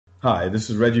Hi, this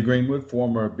is Reggie Greenwood,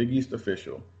 former Big East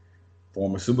official,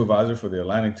 former supervisor for the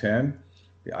Atlantic 10,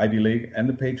 the Ivy League, and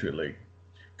the Patriot League,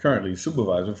 currently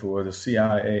supervisor for the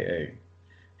CIAA.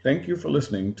 Thank you for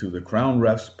listening to the Crown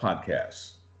Refs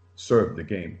podcast. Serve the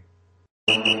game.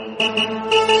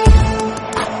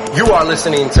 You are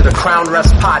listening to the Crown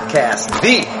Refs podcast,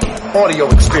 the audio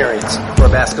experience for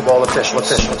basketball officials.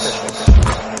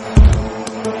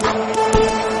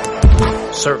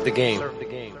 Serve the game.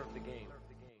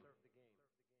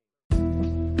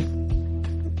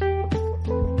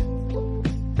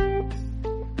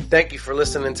 Thank you for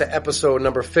listening to episode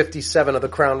number 57 of the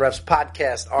Crown Refs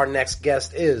podcast. Our next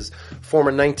guest is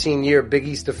former 19-year Big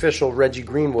East official Reggie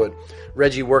Greenwood.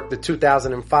 Reggie worked the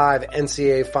 2005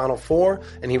 NCAA Final Four,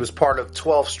 and he was part of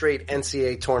 12 straight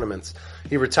NCAA tournaments.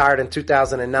 He retired in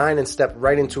 2009 and stepped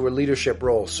right into a leadership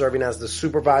role, serving as the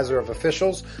supervisor of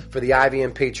officials for the Ivy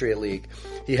and Patriot League.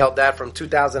 He held that from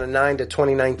 2009 to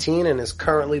 2019 and is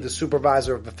currently the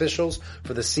supervisor of officials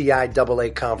for the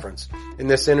CIAA conference. In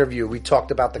this interview, we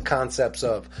talked about the concepts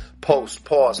of post,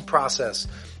 pause, process.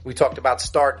 We talked about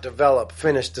start, develop,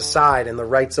 finish, decide, and the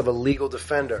rights of a legal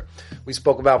defender. We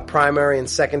spoke about primary and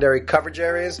secondary coverage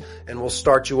areas, and we'll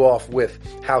start you off with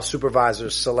how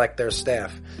supervisors select their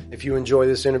staff. If you enjoy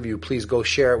this interview, please go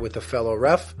share it with a fellow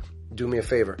ref. Do me a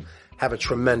favor. Have a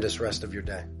tremendous rest of your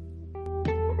day.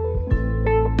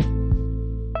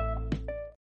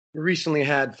 We recently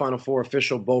had Final Four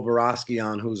official Bo Borowski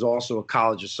on, who's also a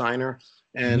college assigner.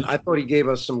 And I thought he gave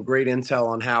us some great intel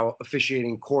on how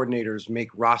officiating coordinators make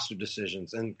roster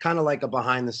decisions and kind of like a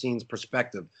behind-the-scenes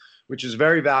perspective, which is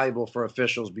very valuable for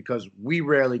officials because we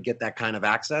rarely get that kind of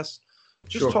access.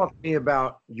 Just Talk to me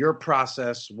about your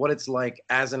process, what it's like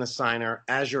as an assigner,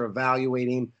 as you're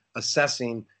evaluating,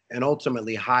 assessing, and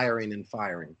ultimately hiring and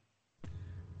firing.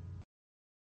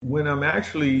 When I'm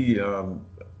actually, in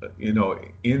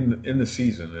the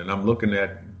season and I'm looking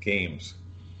at games,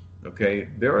 okay,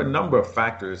 there are a number of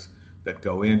factors that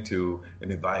go into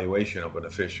an evaluation of an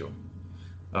official.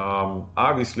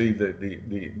 Obviously,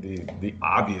 the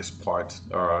obvious parts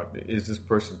are: is this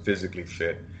person physically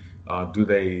fit? Do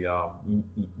they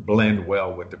blend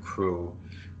well with the crew?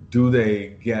 Do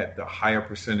they get the higher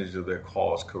percentage of their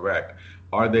calls correct?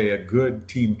 Are they a good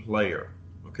team player?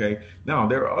 Okay. Now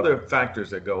there are other factors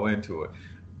that go into it.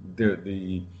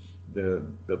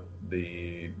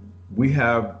 We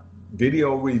have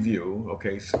video review,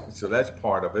 okay, so that's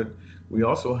part of it. We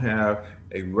also have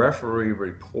a referee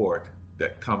report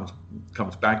that comes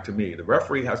back to me. The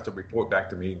referee has to report back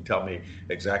to me and tell me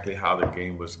exactly how the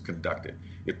game was conducted.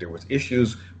 If there was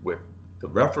issues with the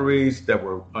referees that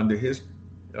were under his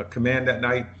command that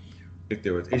night, if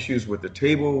there was issues with the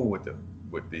table, with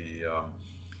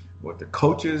the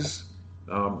coaches,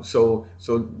 so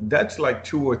that's like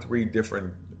 2 or 3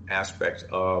 different aspects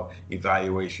of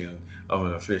evaluation of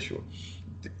an official.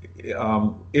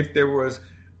 If there was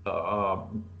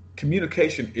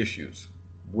communication issues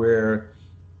where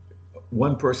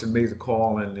one person made the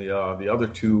call and the other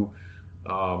 2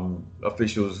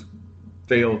 officials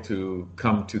failed to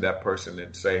come to that person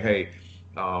and say, hey,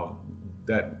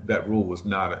 that rule was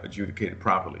not adjudicated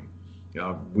properly.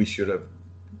 We should have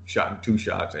shot 2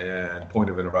 shots and point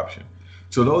of interruption.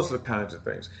 So those are the kinds of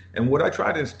things. And what I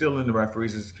try to instill in the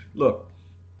referees is, look,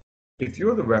 if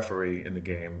you're the referee in the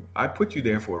game, I put you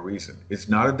there for a reason. It's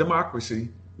not a democracy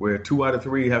where 2 out of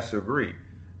 3 has to agree.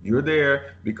 You're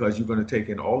there because you're going to take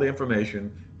in all the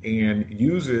information and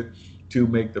use it to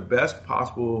make the best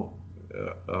possible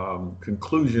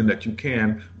conclusion that you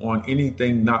can on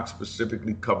anything not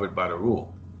specifically covered by the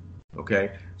rule.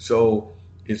 Okay? So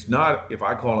it's not, if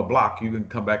I call a block, you can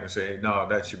come back and say, no,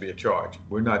 that should be a charge.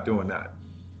 We're not doing that.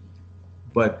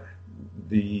 But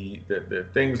the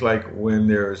things like when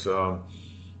there's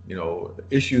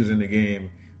issues in the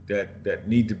game that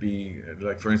need to be,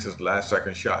 like for instance, last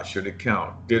second shot, should it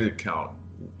count? Did it count?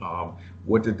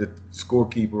 What did the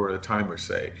scorekeeper or the timer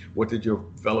say? What did your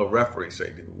fellow referee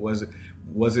say? Was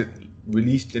it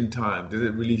released in time? Did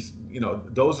it release?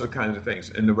 Those are the kinds of things,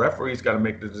 and the referee's got to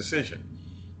make the decision.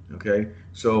 Okay,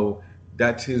 so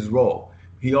that's his role.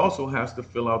 He also has to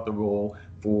fill out the role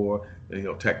for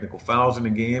technical fouls in the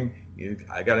game.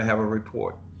 I got to have a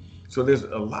report. So there's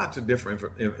lots of different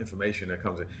information that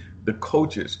comes in. The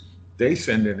coaches, they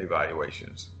send in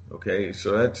evaluations. Okay,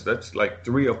 so that's like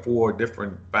 3 or 4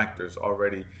 different factors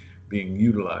already being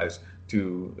utilized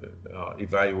to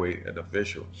evaluate an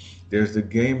official. There's the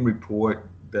game report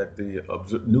that the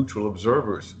neutral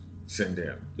observers send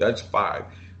in. That's 5.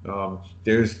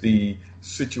 There's the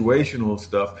situational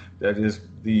stuff that is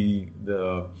the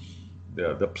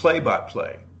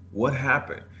play-by-play. What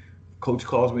happened? Coach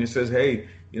calls me and says, hey,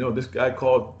 this guy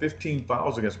called 15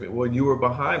 fouls against me. Well, you were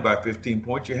behind by 15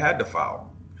 points. You had to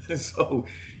foul. So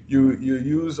you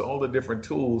use all the different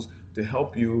tools to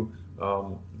help you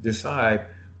decide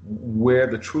where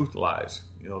the truth lies.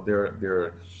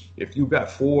 If you've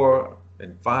got 4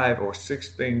 and 5 or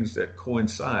 6 things that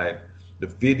coincide, the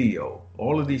video,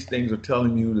 all of these things are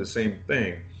telling you the same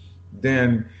thing,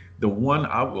 then the one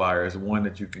outlier is one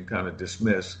that you can kind of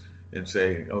dismiss and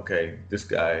say, okay, this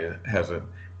guy has an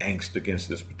angst against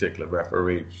this particular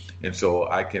referee, and so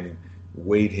I can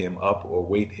weight him up or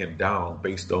weight him down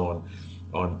based on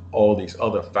all these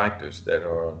other factors that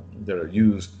are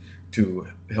used to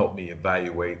help me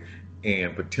evaluate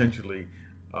and potentially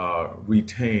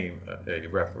retain a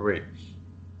referee.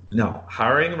 Now,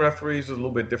 hiring referees is a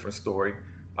little bit different story.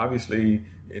 Obviously,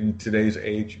 in today's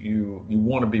age, you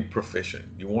want to be proficient.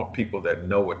 You want people that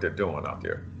know what they're doing out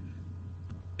there.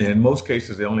 And in most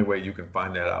cases, the only way you can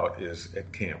find that out is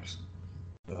at camps.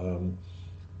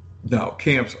 Now,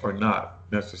 camps are not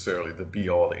necessarily the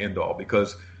be-all, the end-all,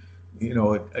 because,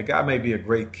 a guy may be a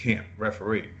great camp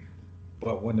referee,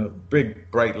 but when the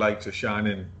big, bright lights are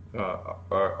shining,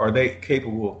 are they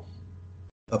capable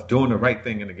of doing the right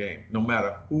thing in the game, no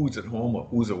matter who's at home or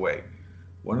who's away?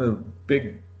 One of the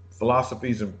big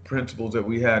philosophies and principles that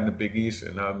we had in the Big East,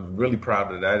 and I'm really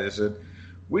proud of that, is that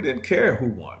we didn't care who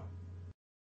won.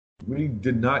 We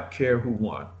did not care who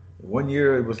won. One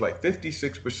year, it was like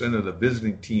 56% of the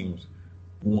visiting teams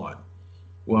won.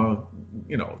 Well,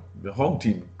 the home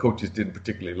team coaches didn't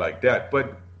particularly like that.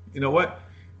 But you know what?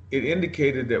 It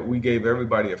indicated that we gave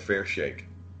everybody a fair shake.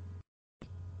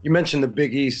 You mentioned the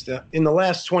Big East. In the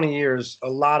last 20 years, a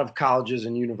lot of colleges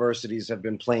and universities have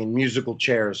been playing musical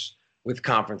chairs with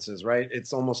conferences, right?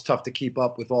 It's almost tough to keep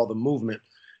up with all the movement.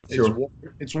 Sure.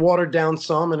 It's watered down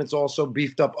some, and it's also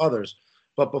beefed up others.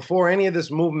 But before any of this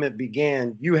movement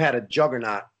began, you had a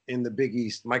juggernaut in the Big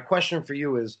East. My question for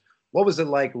you is, what was it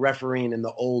like refereeing in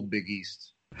the old Big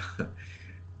East?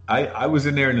 I was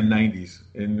in there in the 90s,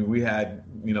 and we had,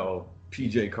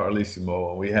 PJ Carlesimo,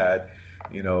 and we had,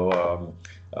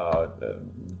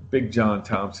 Big John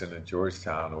Thompson in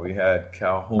Georgetown, and we had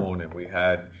Calhoun, and we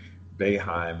had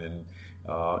Boeheim, and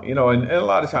and a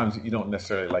lot of times you don't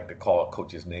necessarily like to call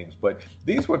coaches' names, but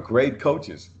these were great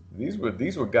coaches. These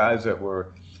were guys that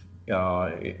were,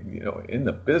 in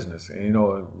the business. And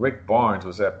Rick Barnes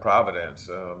was at Providence.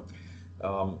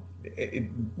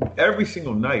 Every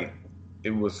single night, it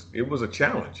was a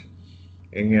challenge,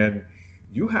 and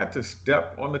you had to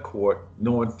step on the court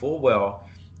knowing full well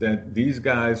that these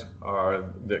guys are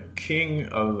the king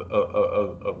of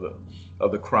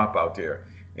the crop out there,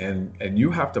 and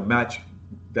you have to match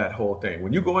that whole thing.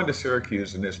 When you go into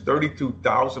Syracuse and there's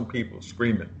 32,000 people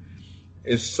screaming,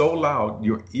 it's so loud,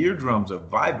 your eardrums are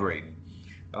vibrating.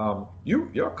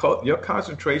 Your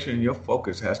concentration and your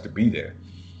focus has to be there,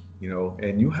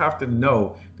 and you have to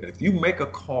know that if you make a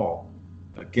call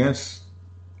against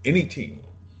any team,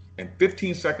 and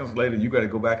 15 seconds later you got to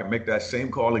go back and make that same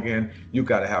call again, you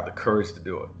got to have the courage to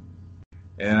do it.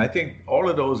 And I think all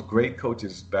of those great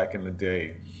coaches back in the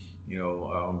day,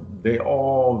 they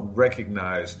all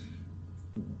recognized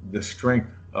the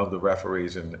strength of the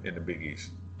referees in the Big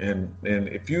East. And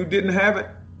if you didn't have it,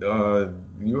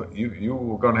 you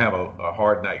were going to have a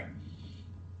hard night.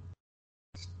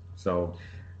 So,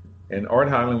 and Art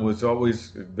Highland was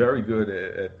always very good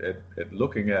at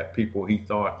looking at people he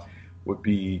thought would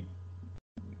be,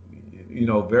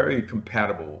 very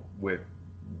compatible with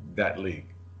that league.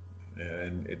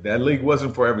 And that league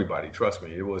wasn't for everybody. Trust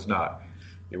me, it was not.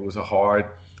 It was a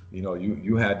hard,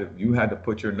 you had to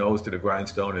put your nose to the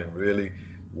grindstone and really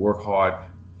work hard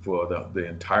for the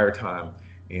entire time,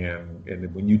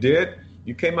 and when you did,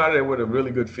 you came out of there with a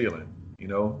really good feeling. You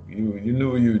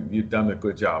knew you'd done a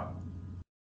good job.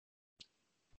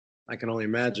 I can only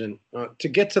imagine. To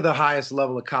get to the highest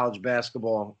level of college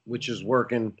basketball, which is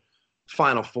working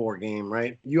Final Four game,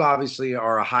 right? You obviously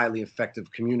are a highly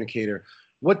effective communicator.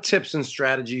 What tips and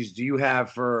strategies do you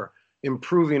have for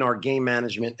improving our game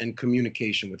management and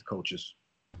communication with coaches?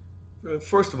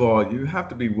 First of all, you have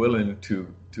to be willing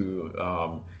to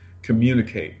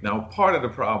communicate. Now, part of the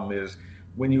problem is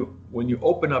when you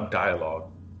open up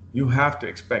dialogue, you have to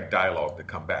expect dialogue to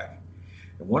come back.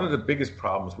 And one of the biggest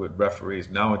problems with referees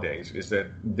nowadays is that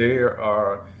they're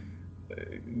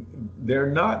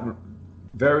not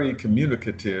very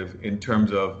communicative in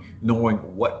terms of knowing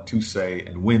what to say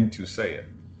and when to say it.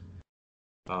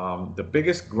 The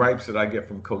biggest gripes that I get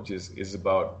from coaches is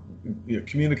about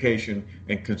communication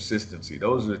and consistency.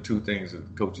 Those are the two things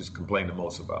that coaches complain the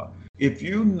most about. If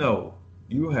you know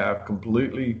you have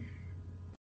completely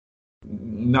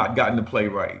not gotten the play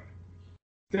right,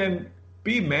 then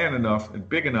be man enough and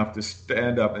big enough to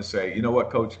stand up and say, you know what,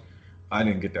 coach, I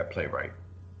didn't get that play right.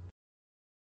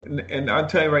 And I'll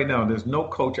tell you right now, there's no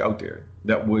coach out there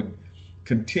that would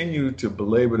continue to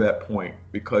belabor that point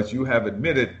because you have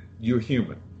admitted you're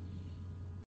human.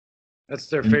 That's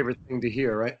their favorite thing to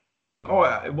hear, right?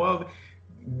 Oh, well,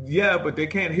 yeah, but they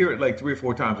can't hear it like 3 or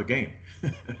 4 times a game.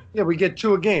 Yeah, we get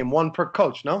 2 a game, 1 per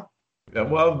coach, no? Yeah,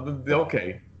 well,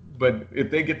 okay. But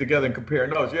if they get together and compare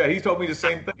notes, yeah, he told me the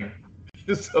same thing.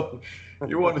 So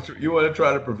you want to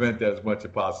try to prevent that as much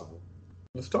as possible.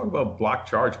 Let's talk about block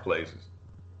charge plays.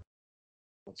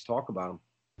 Let's talk about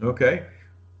them. Okay.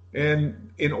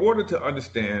 And in order to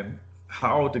understand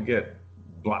how to get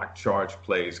block charge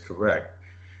plays correct,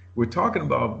 we're talking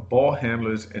about ball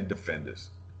handlers and defenders.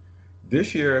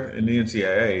 This year in the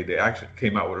NCAA, they actually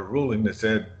came out with a ruling that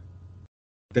said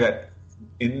that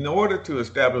in order to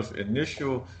establish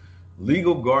initial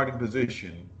legal guarding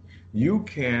position, you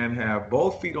can have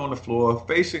both feet on the floor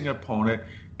facing an opponent,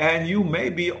 and you may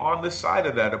be on the side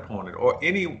of that opponent or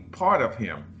any part of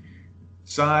him,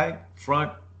 side,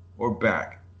 front, or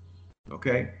back.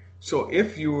 Okay? So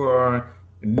if you are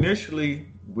initially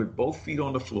with both feet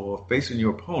on the floor facing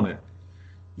your opponent,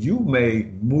 you may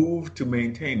move to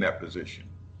maintain that position.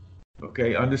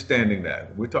 Okay? Understanding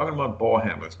that. We're talking about ball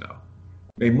handlers now.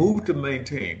 They move to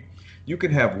maintain. You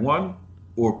can have one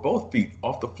or both feet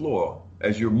off the floor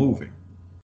as you're moving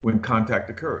when contact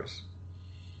occurs.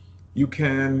 You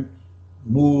can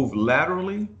move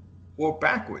laterally or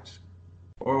backwards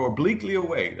or obliquely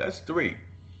away. That's 3.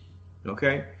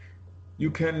 Okay? You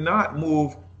cannot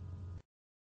move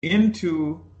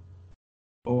into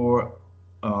or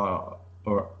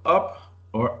up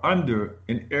or under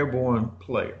an airborne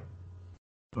player.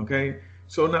 Okay?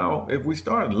 So now if we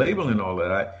start labeling all of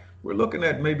that, we're looking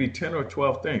at maybe 10 or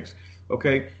 12 things.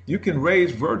 Okay? You can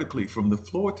raise vertically from the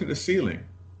floor to the ceiling.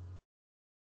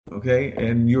 Okay?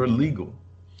 And you're legal.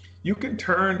 You can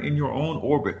turn in your own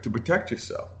orbit to protect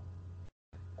yourself.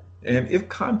 And if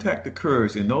contact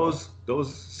occurs in those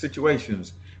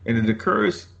situations, and it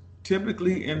occurs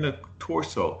typically in the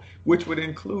torso, which would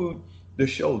include the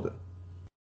shoulder,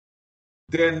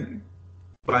 then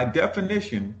by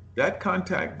definition, that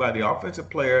contact by the offensive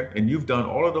player, and you've done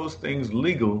all of those things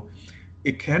legal,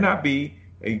 it cannot be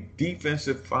a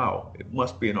defensive foul. It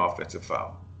must be an offensive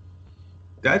foul.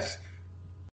 That's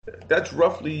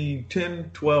roughly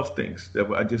 10, 12 things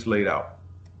that I just laid out.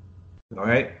 All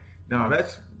right? Now,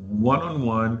 that's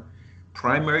one-on-one,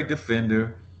 primary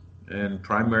defender, and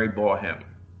primary ball handler.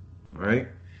 All right?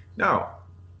 Now,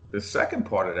 the second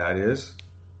part of that is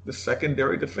the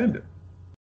secondary defender.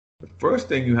 The first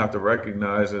thing you have to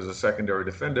recognize as a secondary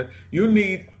defender, you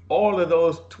need all of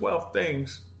those 12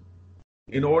 things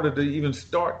in order to even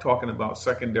start talking about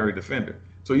secondary defender.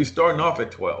 So you're starting off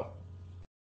at 12.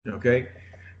 Okay?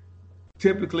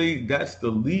 Typically, that's the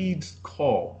lead's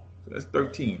call. So that's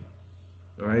 13.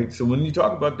 All right? So when you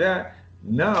talk about that,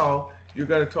 now you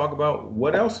got to talk about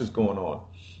what else is going on.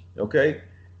 Okay?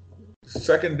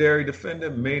 Secondary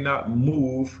defender may not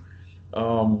move.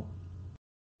 Let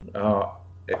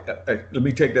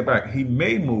me take that back. He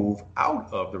may move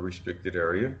out of the restricted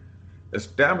area,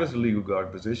 establish a legal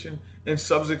guard position, and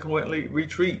subsequently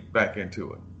retreat back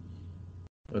into it.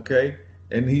 Okay?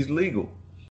 And he's legal.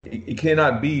 He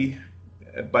cannot be,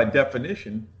 by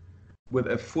definition, with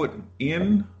a foot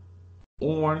in,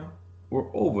 on,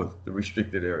 or over the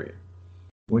restricted area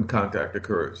when contact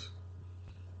occurs.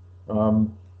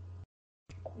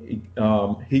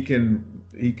 He can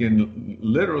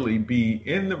literally be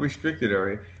in the restricted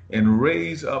area and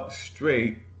raise up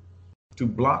straight to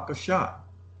block a shot.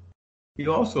 He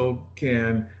also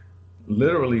can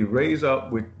literally raise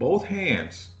up with both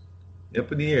hands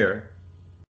up in the air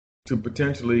to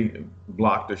potentially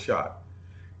block the shot.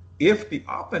 If the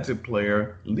offensive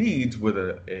player leads with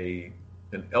an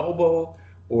elbow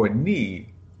or a knee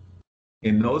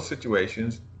in those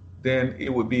situations, then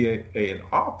it would be an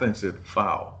offensive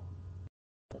foul.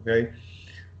 Okay?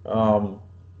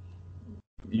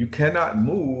 You cannot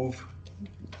move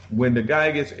when the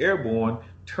guy gets airborne,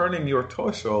 turning your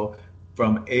torso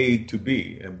from A to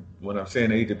B. And when I'm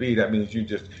saying A to B, that means you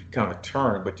just kind of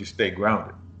turn, but you stay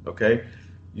grounded. Okay?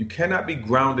 You cannot be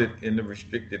grounded in the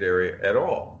restricted area at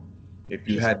all. If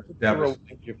you had to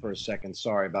you for a second,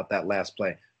 sorry about that last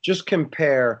play. Just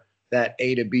compare that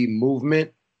A to B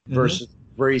movement versus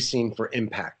bracing for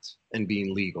impact and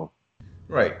being legal.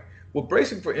 Right. Well,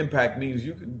 bracing for impact means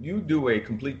you do a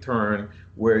complete turn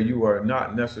where you are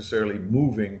not necessarily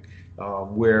moving,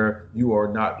 where you are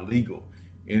not legal.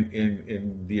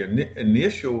 In the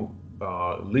initial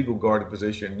legal guarded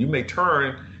position, you may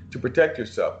turn to protect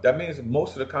yourself. That means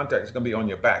most of the contact is going to be on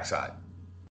your backside.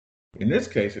 In this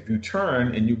case, if you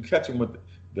turn and you catch him with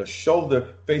the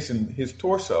shoulder facing his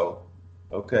torso,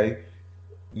 okay,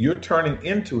 you're turning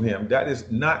into him. That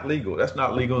is not legal. That's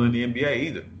not legal in the NBA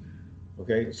either.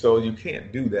 Okay, so you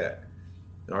can't do that.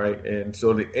 All right, and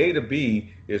so the A to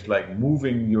B is like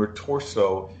moving your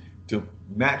torso to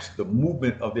match the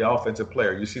movement of the offensive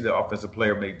player. You see the offensive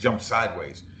player may jump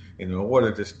sideways, and in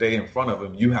order to stay in front of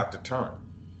him, you have to turn.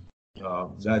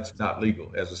 That's not legal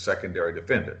as a secondary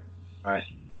defender. All right.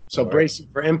 So All right. bracing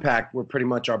for impact, we're pretty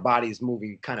much our body's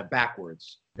moving kind of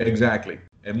backwards. Exactly.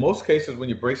 In most cases, when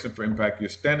you're bracing for impact, you're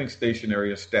standing stationary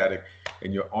and static,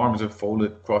 and your arms are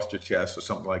folded across your chest or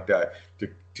something like that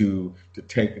to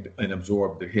take and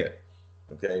absorb the hit.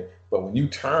 Okay. But when you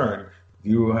turn,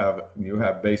 you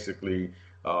have basically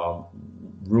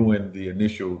ruined the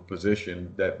initial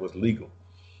position that was legal.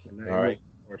 All right.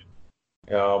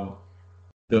 Um,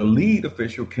 the lead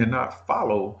official cannot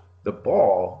follow the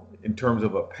ball in terms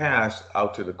of a pass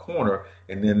out to the corner,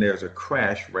 and then there's a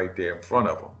crash right there in front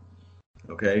of them.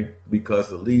 Okay, because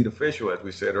the lead official, as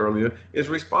we said earlier, is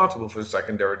responsible for the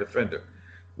secondary defender.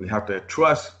 We have to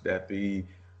trust that the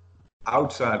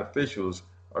outside officials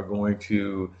are going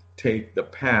to take the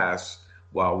pass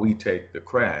while we take the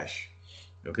crash.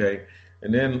 Okay,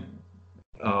 and then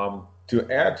to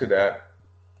add to that,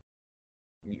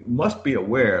 you must be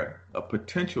aware of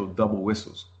potential double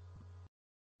whistles.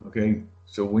 Okay,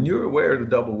 so when you're aware of the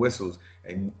double whistles,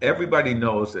 and everybody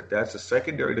knows that that's a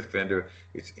secondary defender,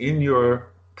 it's in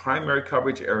your primary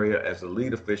coverage area as a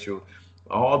lead official.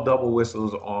 All double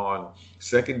whistles on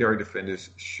secondary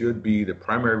defenders should be the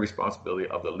primary responsibility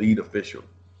of the lead official.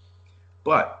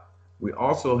 But we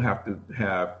also have to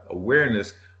have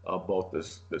awareness of both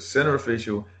the center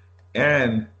official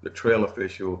and the trail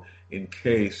official in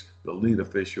case the lead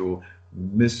official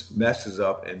messes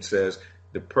up and says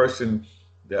the person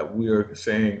that we're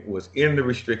saying was in the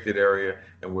restricted area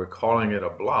and we're calling it a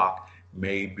block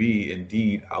may be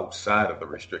indeed outside of the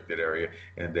restricted area,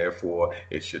 and therefore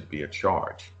it should be a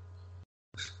charge.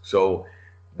 So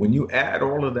when you add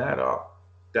all of that up,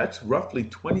 that's roughly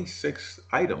 26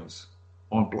 items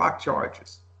on block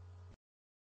charges.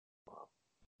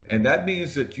 And that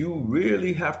means that you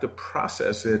really have to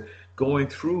process it going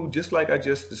through just like I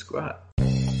just described.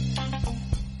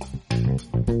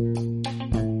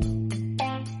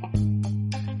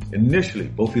 Initially,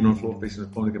 both feet on the floor facing the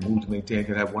opponent, can move to maintain,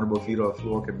 can have one or both feet on the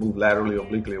floor, can move laterally or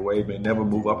obliquely away, may never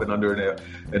move up and under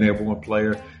an airborne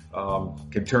player,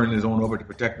 can turn his own over to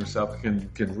protect himself, can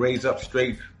raise up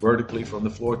straight vertically from the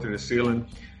floor to the ceiling.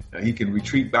 He can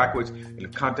retreat backwards, and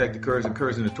if contact occurs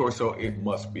in the torso, it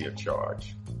must be a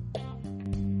charge.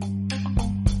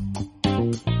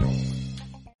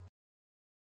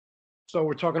 So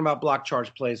we're talking about block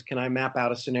charge plays. Can I map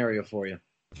out a scenario for you?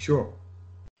 Sure.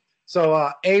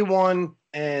 So A1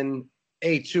 and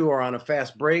A2 are on a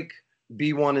fast break.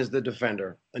 B1 is the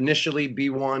defender. Initially,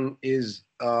 B1 is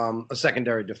a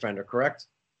secondary defender, correct?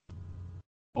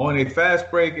 On a fast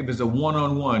break, if it's a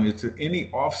one-on-one, it's any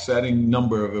offsetting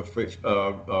number of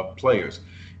players.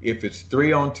 If it's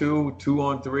 3-on-2,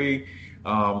 2-on-3,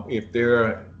 if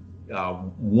they're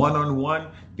one-on-one,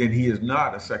 then he is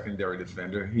not a secondary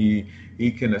defender.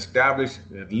 He can establish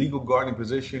a legal guarding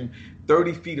position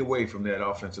 30 feet away from that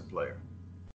offensive player.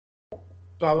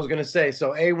 So I was going to say,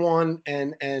 so A1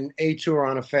 and A2 are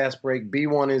on a fast break.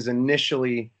 B1 is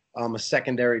initially a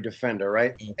secondary defender,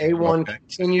 right? A1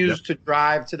 continues to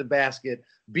drive to the basket.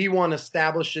 B1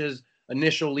 establishes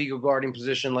initial legal guarding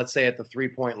position, let's say at the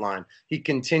three-point line. He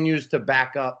continues to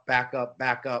back up.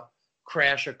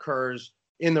 Crash occurs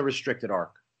in the restricted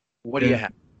arc. What do you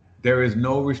have? There is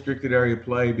no restricted area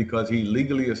play because he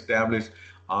legally established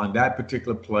on that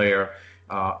particular player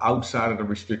outside of the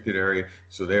restricted area.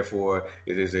 So therefore,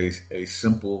 it is a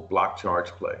simple block charge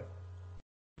play.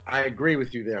 I agree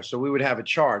with you there. So we would have a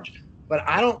charge. But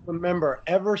I don't remember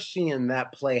ever seeing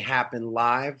that play happen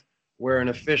live where an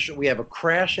official, we have a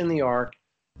crash in the arc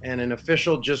and an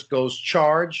official just goes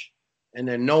charge and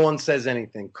then no one says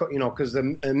anything. You know, because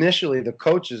initially the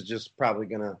coach is just probably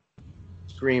going to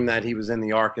scream that he was in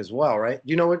the arc as well, right?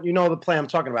 You know the play I'm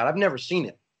talking about. I've never seen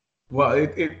it. Well,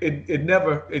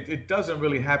 it doesn't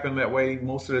really happen that way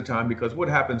most of the time because what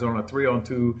happens on a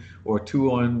 3-on-2 or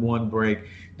 2-on-1 break,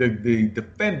 the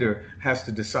defender has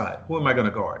to decide, who am I going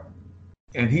to guard?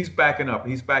 And he's backing up,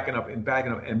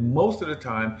 and most of the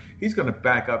time he's going to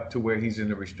back up to where he's in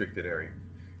the restricted area.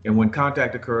 And when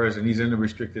contact occurs and he's in the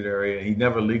restricted area and he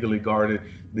never legally guarded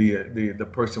the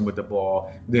person with the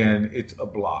ball, then it's a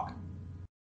block.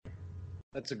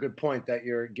 That's a good point that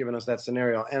you're giving us that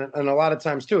scenario. And a lot of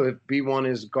times, too, if B1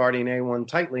 is guarding A1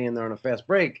 tightly and they're on a fast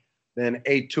break, then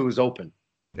A2 is open.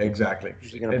 Exactly.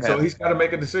 Usually going to And so pass. he's got to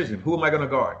make a decision. Who am I going to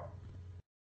guard?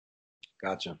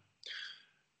 Gotcha.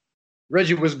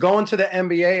 Reggie, was going to the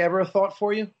NBA ever a thought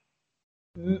for you?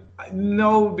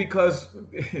 No, because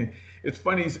it's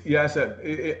funny. Yes,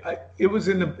 it was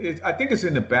in the. I think it's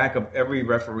in the back of every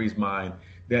referee's mind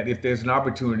that if there's an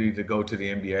opportunity to go to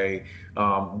the NBA,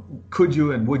 could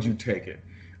you and would you take it?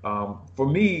 For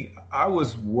me, I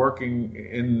was working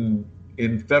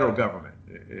in federal government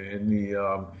in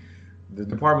the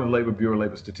Department of Labor, Bureau of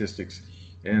Labor Statistics,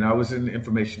 and I was in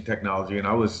information technology, and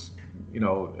I was,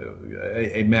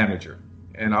 a manager,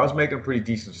 and I was making a pretty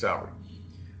decent salary.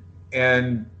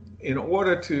 And in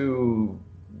order to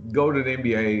go to the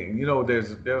NBA,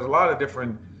 there's a lot of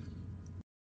different,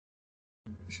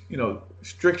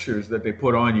 strictures that they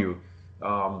put on you.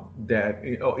 That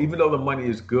even though the money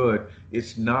is good,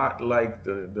 it's not like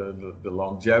the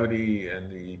longevity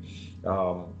and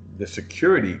the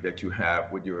security that you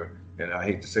have with your. And I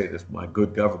hate to say this, my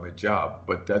good government job,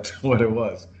 but that's what it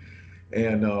was.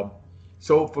 And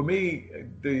so for me,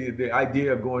 the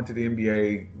idea of going to the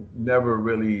NBA never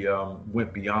really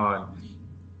went beyond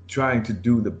trying to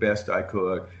do the best I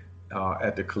could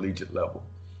at the collegiate level.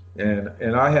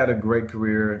 And I had a great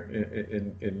career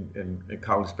in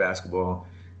college basketball,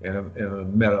 and I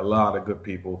met a lot of good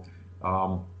people.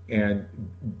 And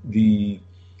the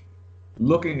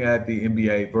looking at the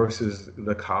NBA versus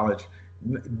the college,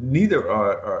 neither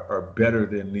are better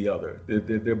than the other.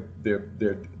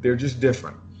 They're just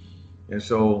different. And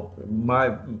so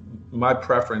my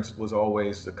preference was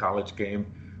always the college game,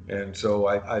 and so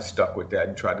I stuck with that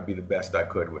and tried to be the best I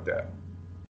could with that.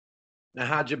 Now,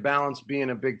 how'd you balance being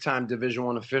a big-time Division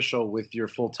I official with your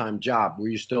full-time job? Were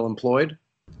you still employed?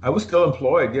 I was still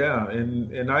employed, yeah,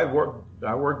 and I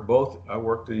worked both. I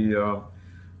worked the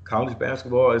college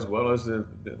basketball as well as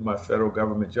my federal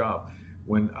government job.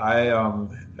 When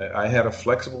I had a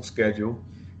flexible schedule,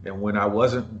 and when I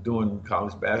wasn't doing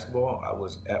college basketball, I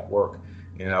was at work,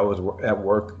 and I was at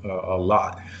work a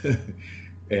lot,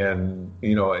 and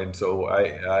so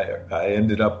I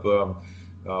ended up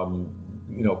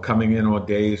coming in on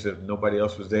days that nobody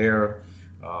else was there.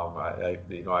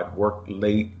 I'd work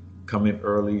late, come in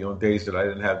early on days that I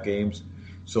didn't have games.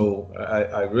 So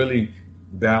I really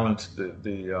balanced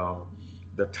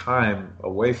the time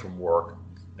away from work,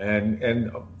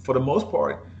 and for the most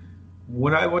part,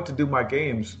 when I went to do my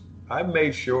games, I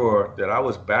made sure that I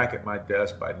was back at my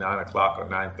desk by 9 o'clock or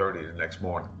 9:30 the next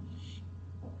morning.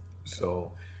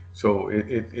 So, so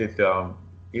it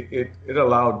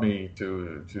allowed me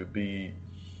to be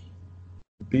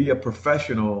a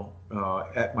professional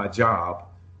at my job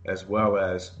as well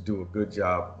as do a good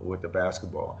job with the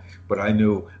basketball. But I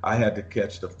knew I had to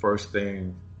catch the first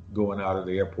thing going out of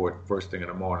the airport first thing in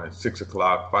the morning, 6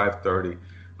 o'clock, 5:30.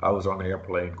 I was on the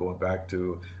airplane going back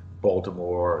to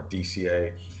Baltimore or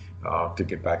DCA to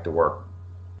get back to work.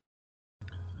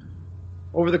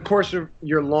 Over the course of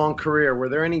your long career, were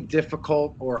there any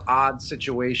difficult or odd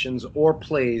situations or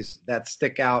plays that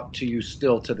stick out to you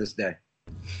still to this day?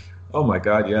 Oh my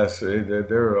God, yes. As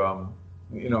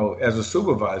a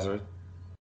supervisor,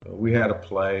 we had a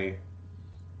play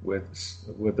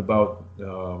with about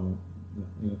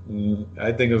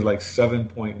I think it was like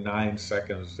 7.9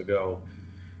 seconds to go,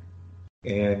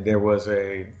 and there was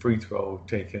a free throw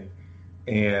taken,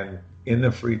 and in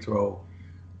the free throw,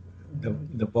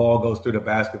 the ball goes through the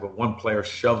basket, but one player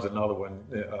shoves another one,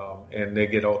 and they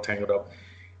get all tangled up,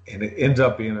 and it ends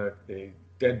up being a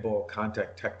dead ball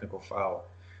contact technical foul.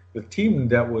 The team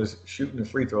that was shooting the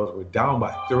free throws were down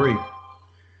by 3,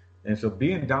 and so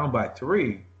being down by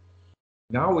 3,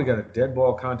 now we got a dead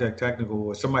ball contact technical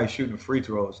where somebody's shooting free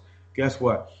throws. Guess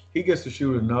what? He gets to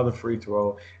shoot another free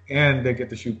throw, and they get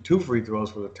to shoot 2 free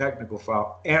throws for the technical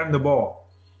foul and the ball.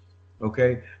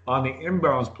 Okay? On the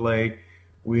inbounds play,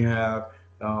 we have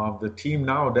the team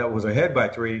now that was ahead by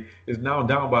 3 is now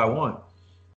down by 1,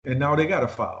 and now they got a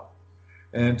foul.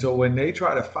 And so when they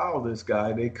try to foul this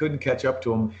guy, they couldn't catch up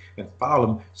to him and foul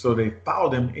him, so they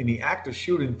fouled him in the act of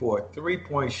shooting for a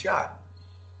 3-point shot.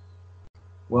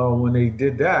 Well, when they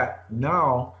did that,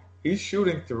 now he's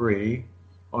shooting 3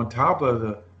 on top of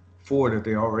the 4 that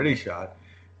they already shot.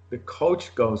 The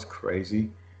coach goes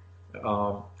crazy.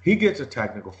 He gets a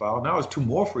technical foul. Now it's 2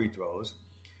 more free throws.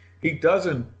 He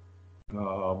doesn't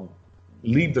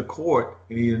leave the court,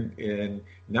 and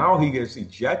now he gets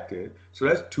ejected. So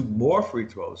that's 2 more free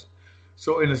throws.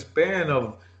 So in a span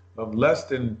of less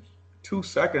than 2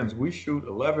 seconds, we shoot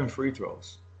 11 free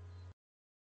throws.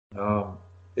 I've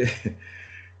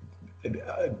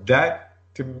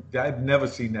never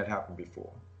seen that happen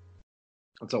before.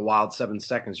 That's a wild 7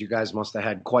 seconds. You guys must have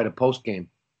had quite a post game.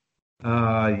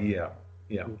 Yeah.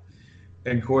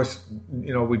 And of course,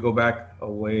 we go back a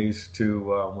ways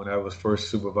to when I was first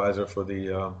supervisor for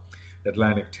the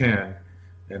Atlantic 10,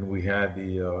 and we had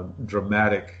the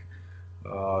dramatic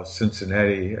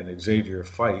Cincinnati and Xavier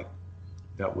fight.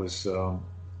 That was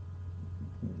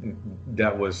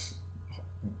that was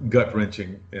gut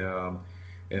wrenching,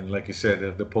 and like you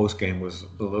said, the post game was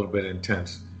a little bit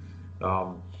intense.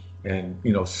 Um, and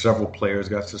several players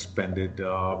got suspended.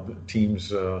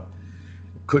 Teams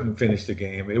couldn't finish the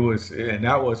game. And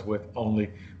that was with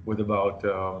about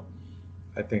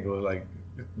I think it was like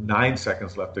 9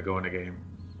 seconds left to go in the game,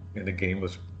 and the game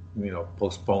was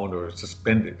postponed or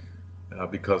suspended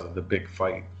because of the big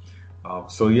fight.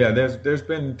 So yeah, there's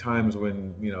been times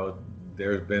when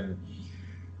there's been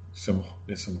some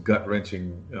gut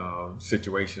wrenching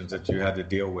situations that you had to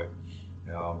deal with.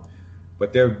 Um,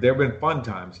 but there've been fun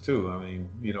times too. I mean,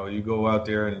 you go out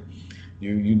there and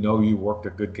you worked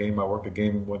a good game. I worked a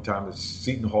game one time at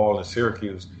Seton Hall in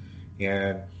Syracuse,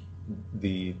 and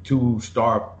the two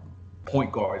star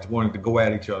point guards wanted to go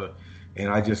at each other, and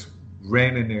I just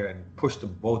ran in there and pushed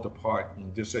them both apart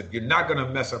and just said, "You're not going to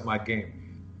mess up my game,"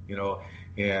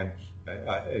 And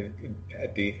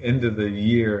at the end of the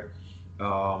year,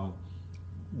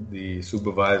 the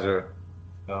supervisor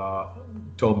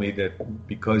told me that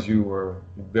because you were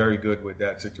very good with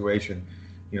that situation,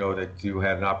 that you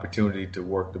had an opportunity to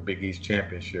work the Big East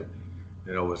Championship.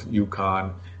 It was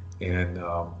UConn and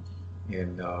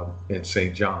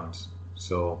St. John's.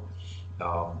 So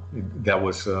that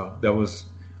was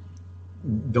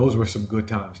those were some good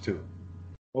times too.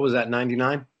 What was that,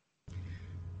 99?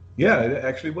 Yeah, it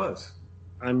actually was.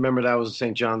 I remember that was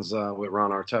St. John's with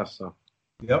Ron Artest. So.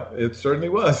 Yep, it certainly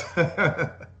was.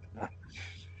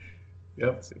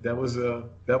 Yep, it was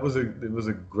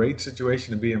a great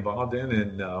situation to be involved in,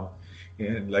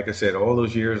 and like I said, all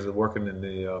those years of working in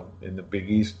the Big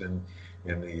East and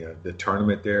the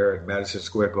tournament there at Madison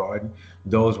Square Garden,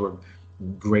 those were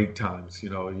great times. You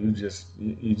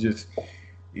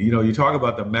talk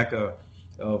about the mecca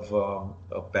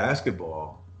of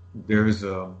basketball. There's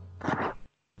a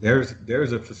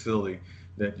facility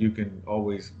that you can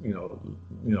always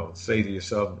say to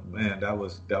yourself, man, that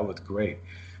was great.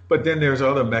 But then there's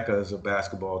other meccas of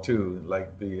basketball too,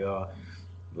 like the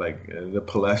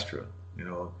Palestra,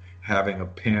 having a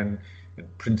Penn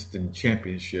and Princeton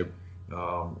championship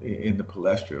in the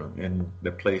Palestra, and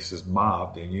the place is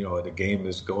mobbed, and the game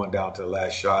is going down to the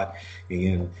last shot,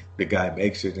 and the guy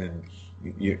makes it, and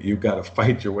you got to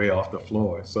fight your way off the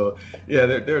floor. So yeah,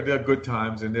 they're good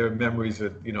times, and they're memories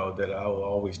that that I'll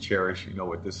always cherish,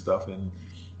 with this stuff, and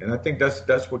I think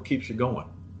that's what keeps you going.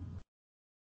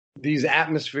 These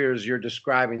atmospheres you're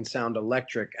describing sound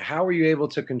electric. How are you able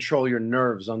to control your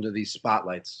nerves under these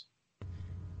spotlights?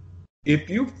 If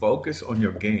you focus on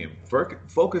your game,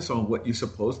 focus on what you're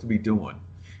supposed to be doing,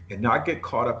 and not get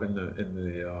caught up in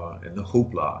the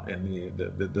hoopla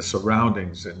and the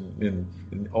surroundings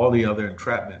and all the other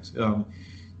entrapments,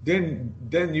 then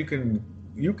you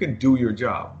can do your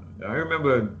job. I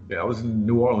remember I was in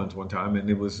New Orleans one time, and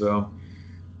it was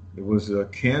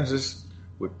Kansas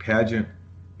with Pageant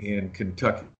in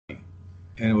Kentucky,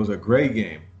 and it was a great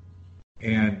game,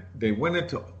 and they went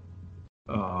into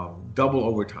double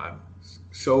overtime.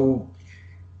 So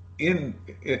in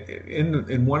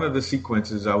one of the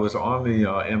sequences, I was on the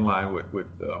end line with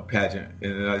Pageant,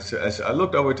 and I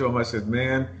looked over to him. I said,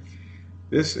 "Man,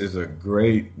 this is a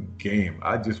great game.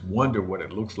 I just wonder what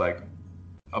it looks like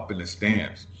up in the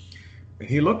stands." And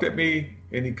he looked at me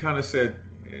and he kind of said,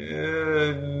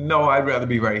 "No, I'd rather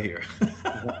be right here."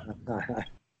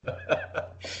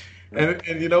 And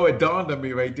it dawned on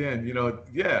me right then,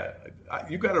 yeah,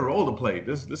 you got a role to play.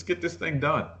 Let's get this thing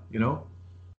done,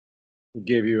 He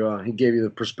gave you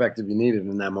the perspective you needed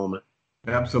in that moment.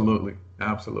 Absolutely.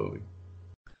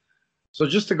 So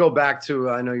just to go back to,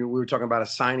 I know we were talking about a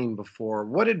signing before.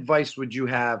 What advice would you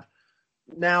have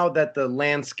now that the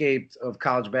landscape of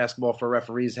college basketball for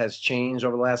referees has changed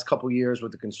over the last couple of years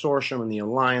with the consortium and the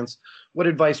alliance? What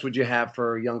advice would you have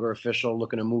for a younger official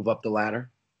looking to move up the ladder?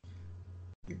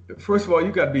 First of all,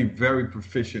 you got to be very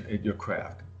proficient at your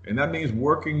craft, and that means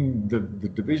working the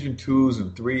Division twos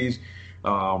and threes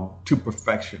to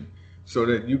perfection, so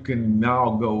that you can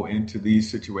now go into these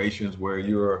situations where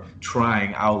you're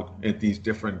trying out at these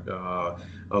different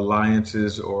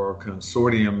alliances or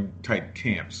consortium type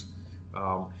camps.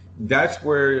 That's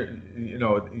where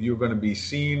you're going to be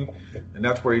seen, and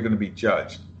that's where you're going to be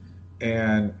judged.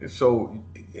 And so,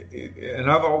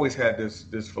 and I've always had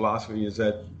this philosophy is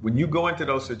that when you go into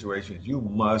those situations, you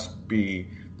must be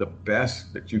the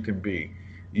best that you can be.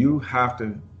 You have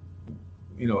to,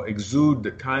 exude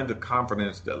the kind of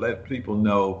confidence that let people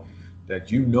know that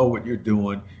you know what you're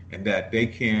doing and that they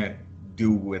can't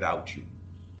do without you.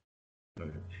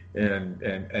 And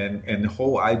the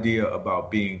whole idea about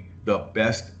being the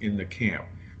best in the camp.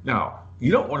 Now,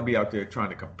 you don't want to be out there trying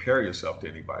to compare yourself to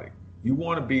anybody. You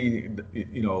want to be,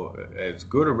 as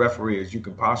good a referee as you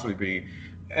can possibly be.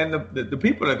 And the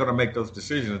people that are going to make those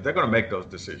decisions, they're going to make those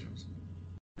decisions.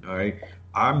 All right.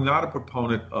 I'm not a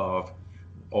proponent of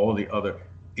all the other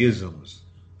isms,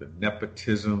 the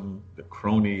nepotism, the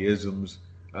cronyisms.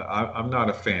 I'm not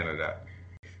a fan of that.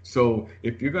 So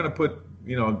if you're going to put,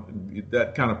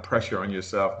 that kind of pressure on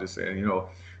yourself to say,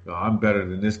 I'm better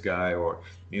than this guy, or,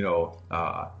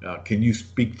 can you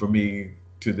speak for me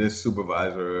to this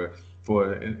supervisor?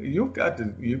 You've got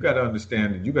to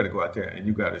understand that you got to go out there and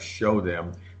you got to show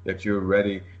them that you're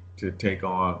ready to take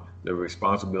on the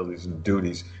responsibilities and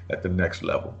duties at the next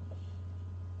level.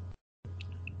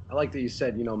 I like that you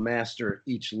said, master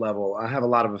each level. I have a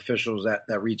lot of officials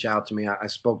that reach out to me. I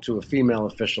spoke to a female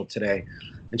official today,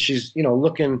 and she's,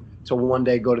 looking to one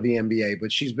day go to the NBA,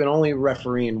 but she's been only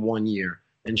refereeing 1 year,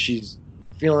 and she's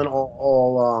feeling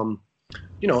all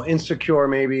insecure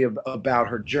maybe about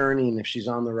her journey and if she's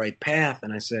on the right path.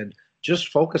 And I said, just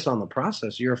focus on the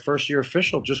process. You're a first-year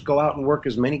official. Just go out and work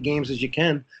as many games as you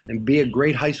can and be a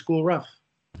great high school ref.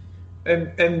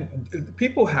 And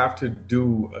people have to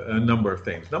do a number of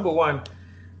things. Number one,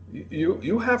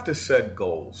 you have to set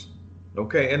goals,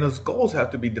 okay? And those goals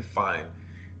have to be defined.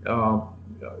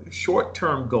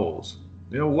 Short-term goals.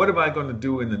 What am I going to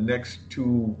do in the next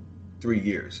 2-3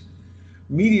 years?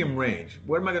 Medium range.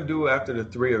 What am I going to do after the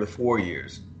 3 or the 4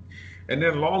 years? And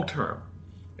then long-term.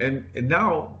 And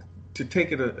now, to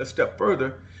take it a step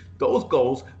further, those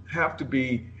goals have to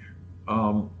be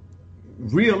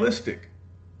realistic.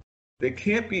 They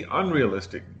can't be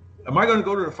unrealistic. Am I going to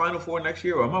go to the Final Four next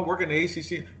year, or am I working the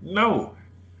ACC? No.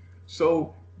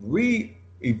 So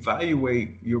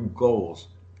reevaluate your goals.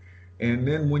 And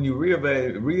then when you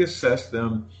reassess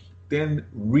them, then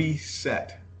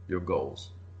reset your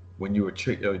goals when you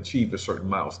achieve a certain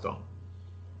milestone.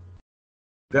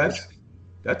 That's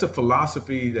a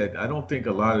philosophy that I don't think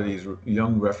a lot of these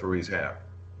young referees have.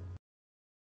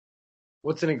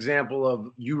 What's an example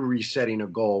of you resetting a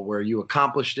goal where you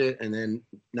accomplished it and then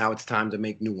now it's time to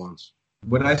make new ones?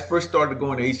 When I first started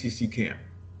going to ACC camp,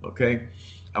 okay,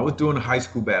 I was doing high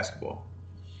school basketball.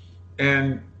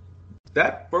 And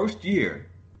that first year,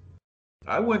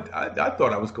 I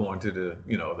thought I was going to the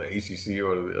ACC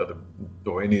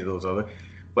or any of those other,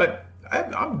 but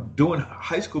I'm doing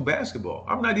high school basketball.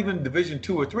 I'm not even Division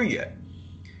II or III yet.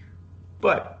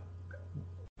 But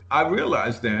I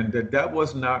realized then that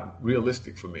was not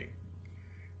realistic for me.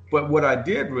 But what I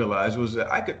did realize was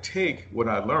that I could take what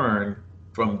I learned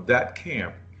from that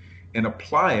camp and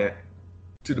apply it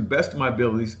to the best of my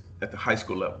abilities at the high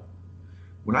school level.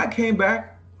 When I came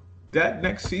back that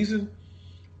next season,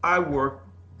 I worked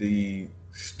the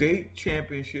state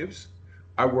championships,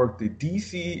 I worked the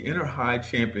DC Inter-High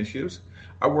championships,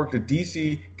 I worked the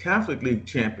DC Catholic League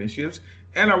championships,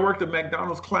 and I worked the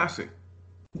McDonald's Classic.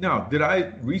 Now, did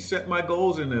I reset my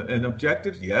goals and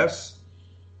objectives? Yes.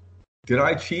 Did I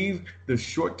achieve the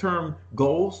short-term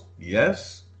goals?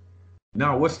 Yes.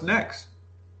 Now, what's next?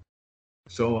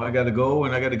 So I got to go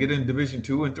and I got to get in Division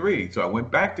II and III. So I went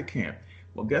back to camp.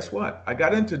 Well, guess what? I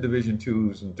got into Division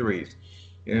IIs and IIIs,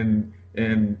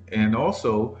 and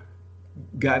also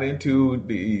got into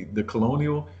the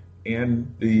Colonial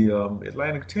and the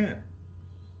Atlantic 10.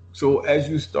 So as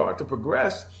you start to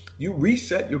progress, you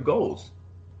reset your goals.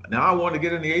 Now I want to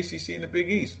get in the ACC and the Big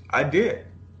East. I did.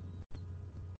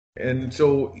 And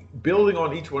so building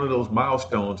on each one of those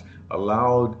milestones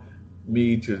allowed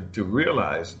me to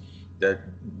realize that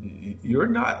you're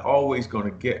not always going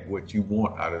to get what you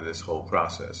want out of this whole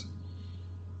process.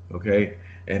 Okay?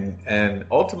 And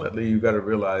ultimately you got to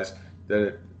realize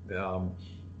that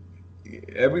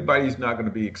everybody's not going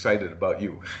to be excited about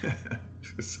you.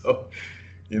 So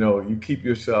you keep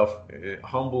yourself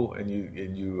humble and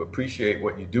you appreciate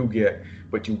what you do get,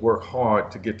 but you work hard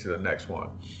to get to the next one.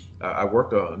 I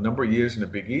worked a number of years in the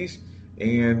Big East,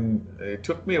 and it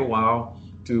took me a while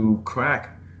to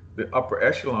crack the upper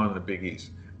echelon of the Big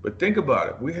East. But think about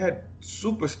it. We had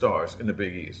superstars in the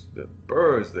Big East, the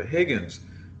Burrs, the Higgins,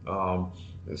 the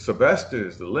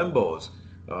Sylvesters, the Limbos,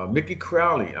 Mickey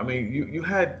Crowley. I mean, you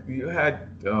had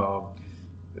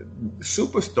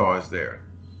superstars there.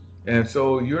 And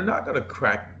so you're not going to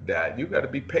crack that. You got to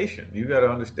be patient. You got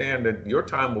to understand that your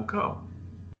time will come.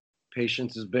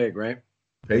 Patience is big, right?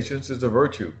 Patience is a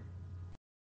virtue.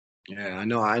 Yeah,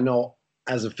 I know.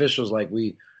 As officials, like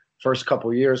we first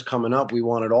couple years coming up, we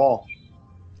want it all.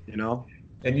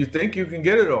 And you think you can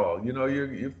get it all. You know,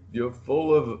 you're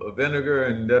full of vinegar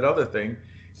and that other thing,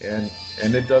 and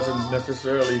it doesn't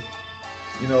necessarily,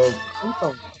 you know.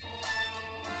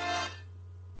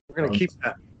 We're gonna Um, keep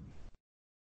that.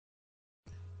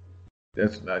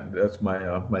 that's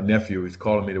my my nephew. He's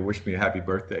calling me to wish me a happy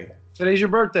birthday. Today's your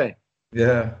birthday.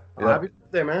 Yeah. Oh, happy Yep.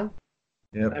 birthday, man.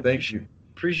 I Yep. Thank you.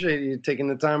 appreciate you taking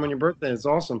the time on your birthday. It's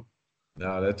awesome.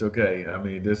 No, that's okay. I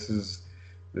mean, this is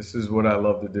what I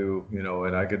love to do, you know,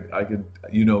 and I could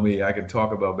you know me, I can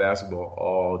talk about basketball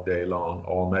all day long,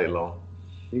 all night long.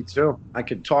 Me too. I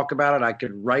could talk about it. I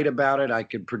could write about it. I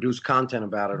could produce content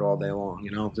about it all day long.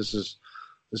 You know, this is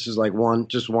like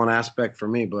just one aspect for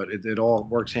me, but it all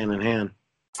works hand in hand.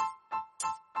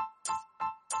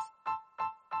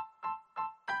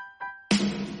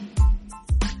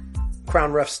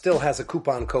 Crown Ref still has a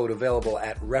coupon code available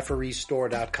at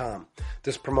refereestore.com.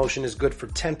 This promotion is good for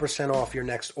 10% off your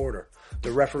next order. The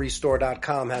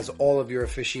refereestore.com has all of your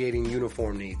officiating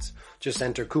uniform needs. Just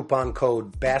enter coupon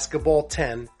code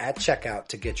basketball10 at checkout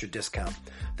to get your discount.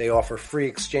 They offer free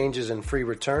exchanges and free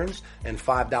returns and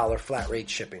 $5 flat rate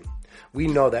shipping. We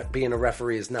know that being a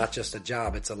referee is not just a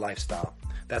job, it's a lifestyle.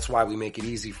 That's why we make it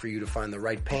easy for you to find the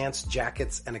right pants,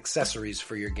 jackets, and accessories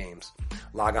for your games.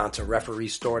 Log on to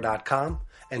refereestore.com,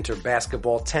 enter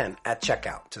basketball10 at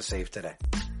checkout to save today.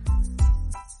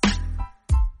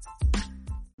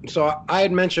 So I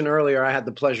had mentioned earlier I had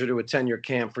the pleasure to attend your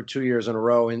camp for 2 years in a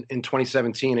row in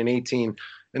 2017 and 18.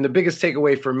 And the biggest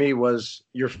takeaway for me was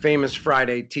your famous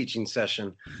Friday teaching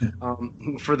session.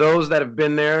 For those that have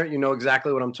been there, you know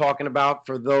exactly what I'm talking about.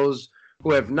 For those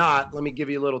who have not, let me give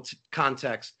you a little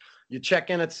context. You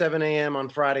check in at 7 a.m. on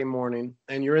Friday morning,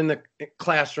 and you're in the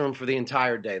classroom for the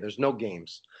entire day. There's no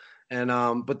games. And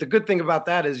but the good thing about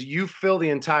that is you fill the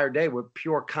entire day with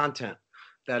pure content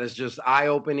that is just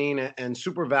eye-opening and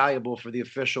super valuable for the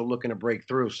official looking to break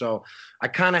through. So I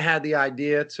kind of had the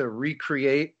idea to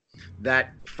recreate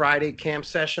that Friday camp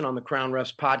session on the Crown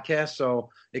Refs podcast so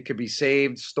it could be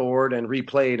saved, stored, and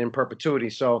replayed in perpetuity.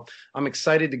 So I'm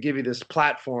excited to give you this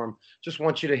platform. Just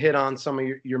want you to hit on some of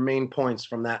your main points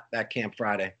from that Camp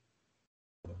Friday.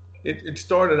 It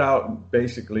started out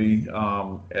basically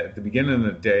at the beginning of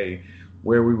the day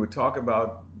where we would talk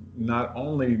about not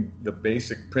only the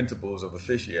basic principles of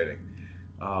officiating,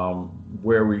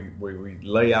 where we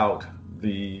lay out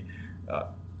the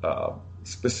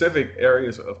specific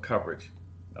areas of coverage,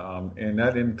 and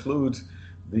that includes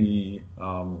the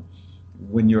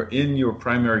when you're in your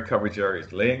primary coverage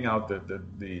areas, laying out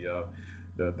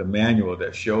the manual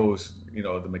that shows, you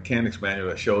know, the mechanics manual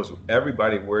that shows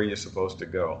everybody where you're supposed to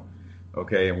go,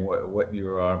 okay, and what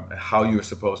you're how you're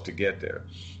supposed to get there,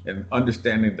 and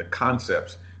understanding the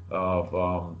concepts of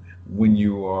when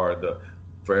you are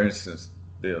for instance,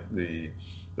 the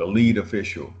lead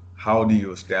official. How do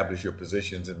you establish your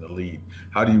positions in the lead?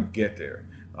 How do you get there?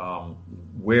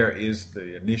 Where is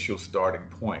the initial starting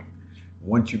point?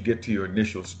 Once you get to your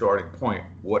initial starting point,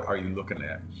 what are you looking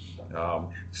at?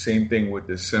 Same thing with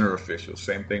the center official.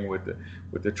 Same thing with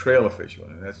the trail official,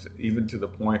 and that's even to the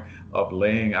point of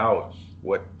laying out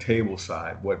what table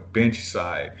side, what bench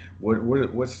side,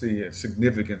 what's the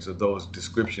significance of those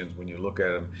descriptions when you look at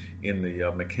them in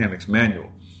the mechanics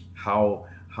manual. How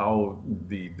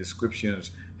the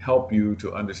descriptions help you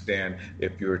to understand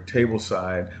if you're table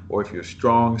side or if you're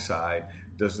strong side.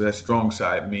 Does that strong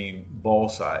side mean ball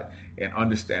side? And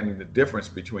understanding the difference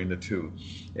between the two,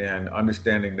 and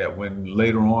understanding that when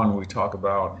later on we talk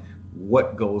about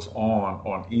what goes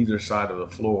on either side of the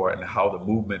floor and how the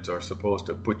movements are supposed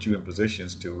to put you in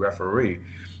positions to referee,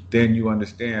 then you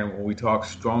understand when we talk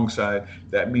strong side,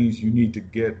 that means you need to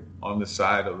get on the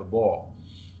side of the ball.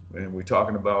 And we're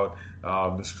talking about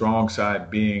the strong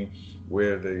side being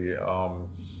where the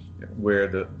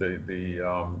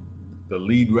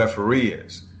lead referee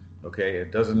is. Okay,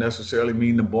 it doesn't necessarily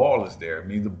mean the ball is there. It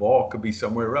means the ball could be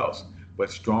somewhere else. But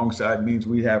strong side means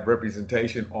we have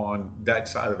representation on that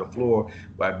side of the floor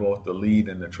by both the lead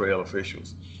and the trail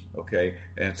officials. Okay,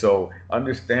 and so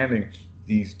understanding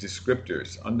these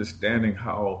descriptors, understanding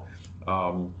how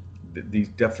these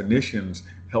definitions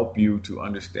help you to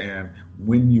understand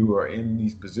when you are in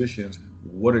these positions,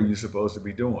 what are you supposed to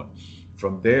be doing?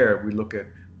 From there, we look at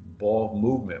ball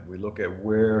movement. We look at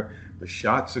where the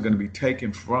shots are going to be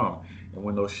taken from. And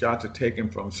when those shots are taken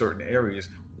from certain areas,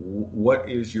 what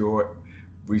is your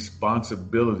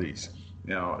responsibilities?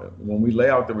 Now, when we lay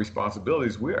out the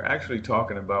responsibilities, we're actually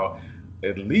talking about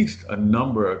at least a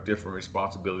number of different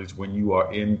responsibilities when you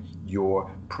are in your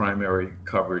primary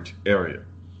coverage area.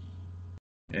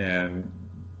 And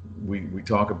we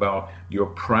talk about your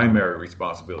primary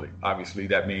responsibility. Obviously,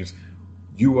 that means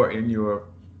you are in your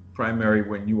primary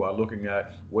when you are looking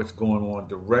at what's going on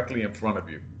directly in front of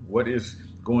you. What is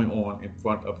going on in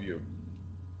front of you?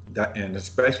 And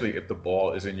especially if the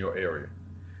ball is in your area.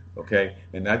 Okay,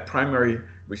 and that primary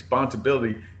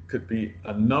responsibility could be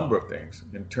a number of things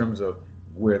in terms of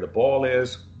where the ball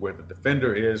is, where the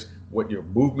defender is, what your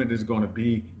movement is going to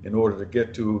be in order to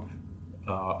get to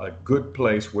a good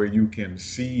place where you can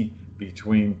see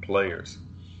between players.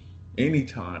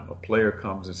 Anytime a player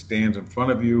comes and stands in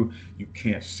front of you, you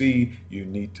can't see, you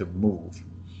need to move.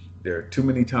 There are too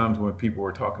many times when people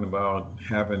are talking about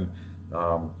having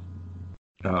um,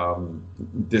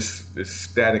 this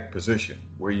static position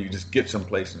where you just get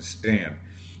someplace and stand,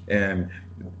 and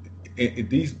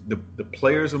the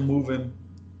players are moving,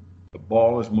 the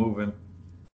ball is moving,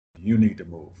 you need to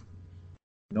move.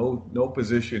 No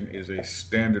position is a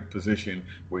standard position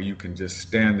where you can just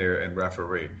stand there and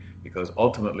referee, because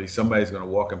ultimately somebody's going to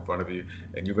walk in front of you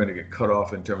and you're going to get cut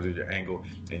off in terms of your angle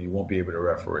and you won't be able to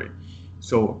referee.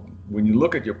 So when you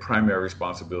look at your primary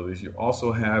responsibilities, you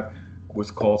also have what's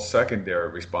called secondary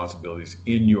responsibilities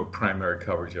in your primary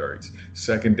coverage areas.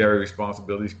 Secondary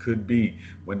responsibilities could be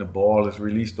when the ball is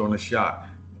released on a shot.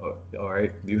 All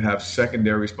right, you have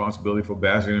secondary responsibility for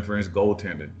pass interference,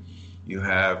 goaltending. You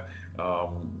have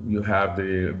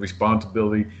the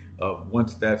responsibility of,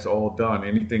 once that's all done,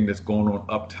 anything that's going on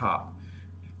up top.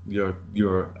 Your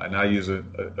and I use a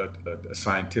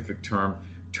scientific term,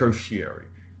 tertiary,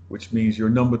 which means your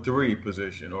number 3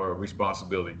 position or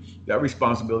responsibility. That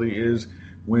responsibility is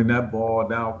when that ball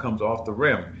now comes off the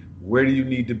rim, where do you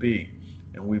need to be?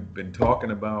 And we've been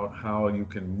talking about how you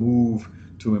can move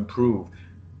to improve.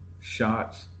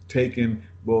 Shots taken,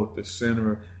 both the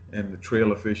center and the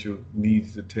trail official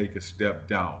needs to take a step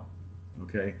down.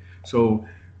 Okay, so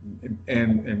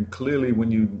and clearly when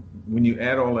you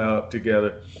add all that up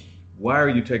together, why are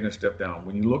you taking a step down?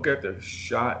 When you look at the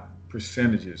shot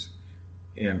percentages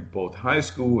in both high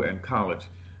school and college,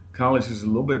 college is a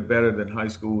little bit better than high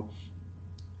school,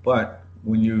 but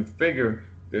when you figure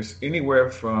there's anywhere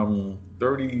from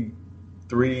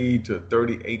 33 to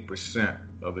 38%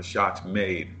 of the shots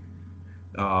made,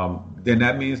 then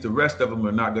that means the rest of them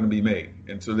are not going to be made.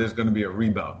 And so there's going to be a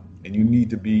rebound. And you need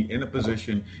to be in a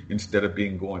position, instead of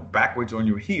going backwards on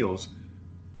your heels,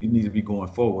 you need to be going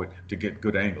forward to get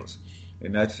good angles.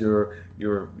 And that's your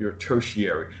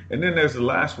tertiary. And then there's the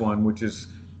last one, which is,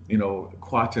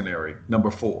 quaternary,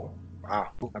 number 4. Wow,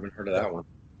 I haven't heard of that one.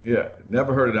 Yeah,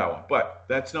 never heard of that one. But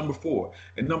that's number 4.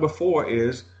 And number 4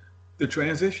 is the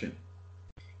transition.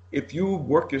 If you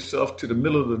work yourself to the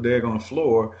middle of the daggone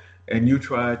floor and you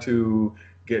try to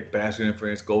get basket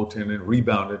interference, goaltending,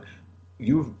 rebounded,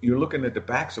 you're looking at the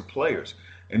backs of players.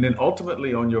 And then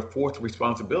ultimately on your 4th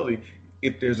responsibility,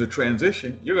 if there's a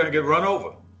transition, you're going to get run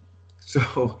over.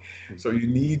 So you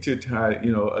need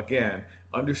to again,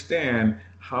 understand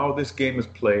how this game is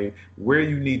played, where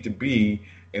you need to be,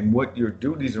 and what your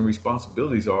duties and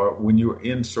responsibilities are when you're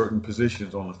in certain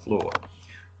positions on the floor.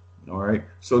 All right.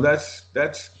 So that's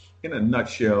in a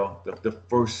nutshell, the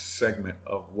first segment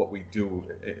of what we do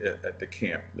at the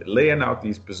camp. Laying out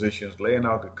these positions, laying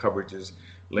out the coverages,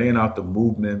 laying out the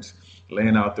movements,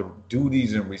 laying out the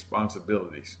duties and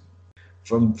responsibilities.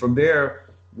 From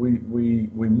there, we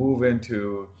move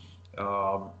into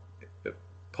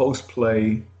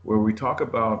post-play, where we talk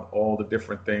about all the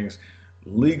different things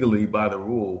legally by the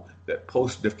rule that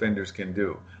post defenders can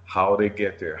do, how they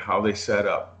get there, how they set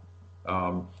up,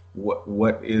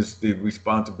 what is the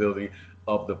responsibility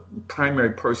of the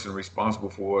primary person responsible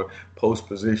for post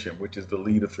position, which is the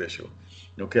lead official.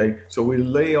 Okay, so we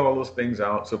lay all those things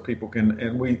out so people can,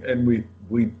 and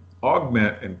we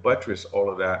augment and buttress all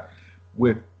of that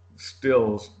with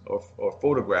stills or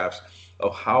photographs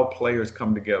of how players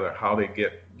come together, how they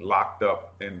get locked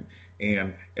up, and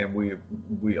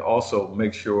we also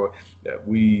make sure that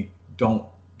we don't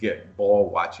get ball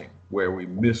watching where we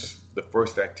miss the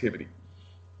first activity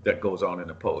that goes on in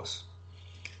the post.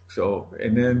 So,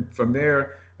 and then from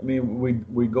there, I mean,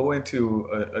 we go into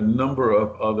a number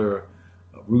of other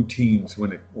routines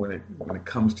when it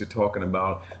comes to talking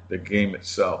about the game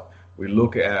itself. We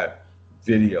look at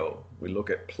video, we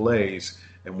look at plays,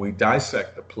 and we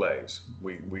dissect the plays.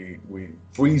 We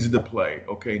freeze the play.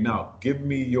 Okay, now give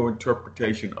me your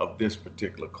interpretation of this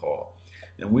particular call.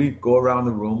 And we go around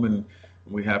the room and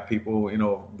we have people,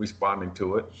 responding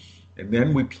to it. And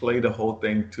then we play the whole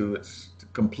thing to its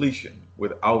completion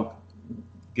without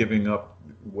giving up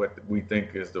what we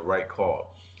think is the right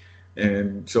call.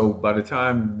 And so by the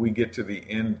time we get to the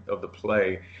end of the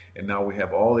play, and now we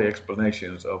have all the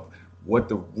explanations of what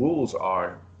the rules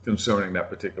are concerning that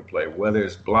particular play, whether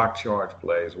it's block charge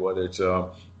plays, whether it's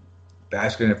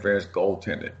basket interference,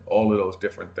 goaltending, all of those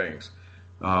different things.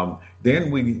 Then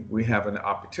we have an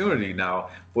opportunity now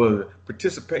for the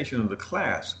participation of the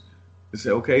class to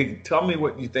say, okay, tell me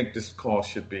what you think this call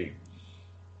should be.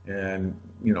 And,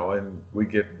 and we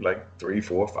get like 3,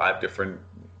 4, 5 different,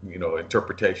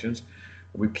 interpretations.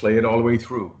 We play it all the way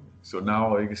through. So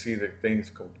now you can see that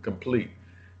things complete.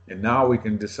 And now we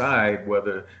can decide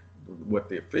whether what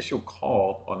the official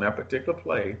called on that particular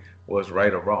play was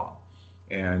right or wrong.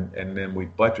 And then we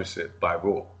buttress it by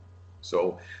rule.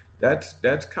 So that's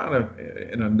kind of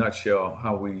in a nutshell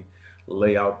how we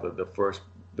lay out the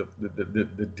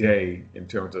day in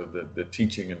terms of the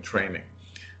teaching and training.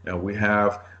 Now we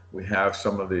have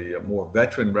some of the more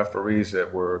veteran referees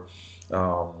that were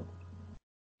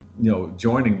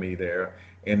joining me there,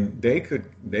 and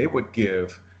they would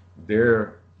give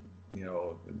their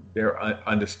their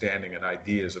understanding and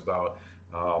ideas about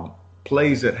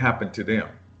plays that happened to them.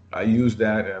 I use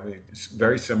that. I mean, it's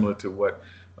very similar to what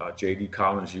J.D.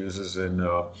 Collins uses in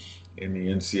the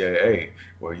NCAA,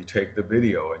 where you take the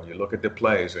video and you look at the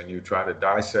plays and you try to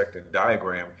dissect and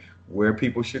diagram where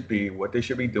people should be, what they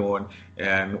should be doing,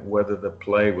 and whether the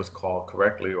play was called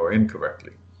correctly or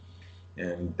incorrectly.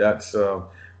 And that's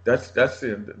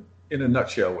in a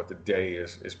nutshell what the day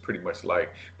is pretty much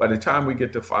like. By the time we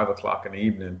get to 5 o'clock in the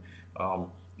evening,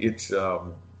 it's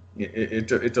a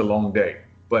long day,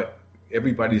 but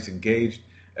everybody's engaged.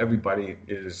 Everybody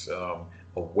is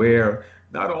aware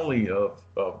not only of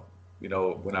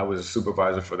when I was a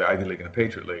supervisor for the Ivy League and the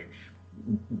Patriot League,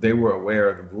 they were aware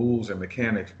of the rules and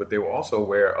mechanics, but they were also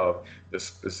aware of the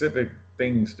specific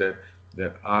things that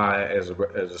I, as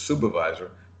a supervisor,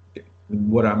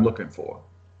 what I'm looking for.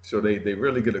 So they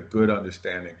really get a good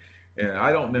understanding. And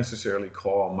I don't necessarily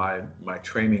call my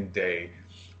training day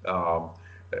or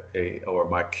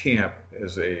my camp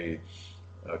as a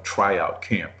tryout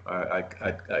camp. I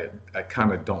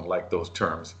kind of don't like those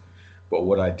terms. But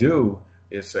what I do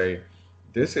is say,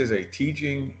 this is a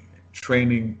teaching,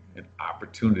 training, and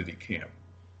opportunity camp.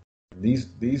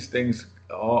 These things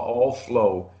all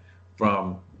flow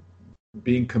from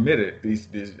being committed. These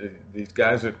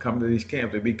guys that come to these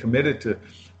camps, they be committed to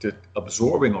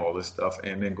absorbing all this stuff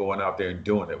and then going out there and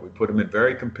doing it. We put them in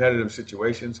very competitive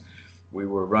situations. We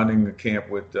were running a camp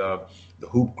with the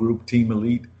Hoop Group, Team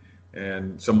Elite,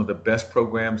 and some of the best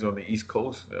programs on the East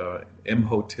Coast,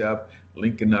 Imhotep,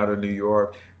 Lincoln out of New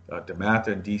York, DeMatha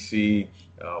in D.C.,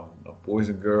 Boys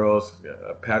and Girls,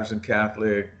 Patterson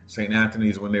Catholic, St.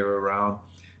 Anthony's when they were around.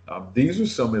 These are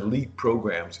some elite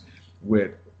programs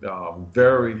with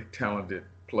very talented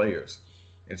players.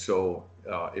 And so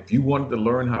if you wanted to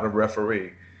learn how to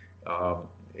referee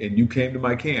and you came to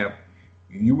my camp,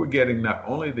 you were getting not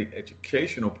only the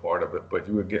educational part of it, but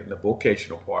you were getting the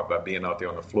vocational part by being out there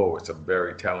on the floor with some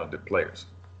very talented players.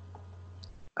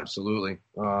 Absolutely.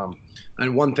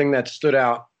 And one thing that stood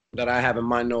out that I have in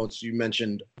my notes, you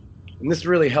mentioned, and this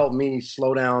really helped me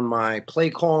slow down my play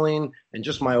calling and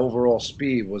just my overall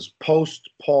speed, was post,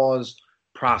 pause,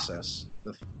 process.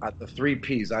 The 3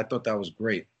 Ps. I thought that was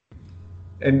great.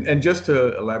 And just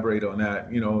to elaborate on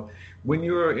that, when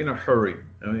you're in a hurry,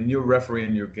 you're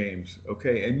refereeing your games,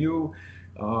 okay, and you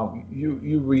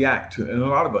react to, and a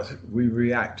lot of us, we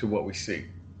react to what we see,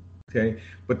 okay,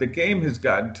 but the game has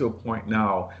gotten to a point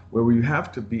now where we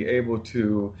have to be able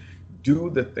to do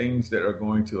the things that are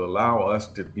going to allow us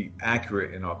to be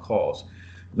accurate in our calls.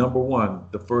 Number one,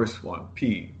 the first one,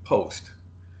 P, post.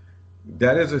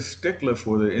 That is a stickler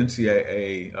for the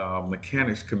NCAA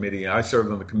mechanics committee. I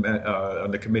served on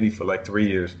the committee for like 3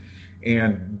 years,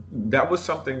 and that was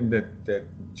something that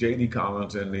J.D.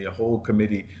 Collins and the whole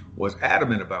committee was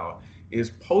adamant about, is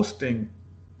posting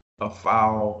a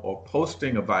foul or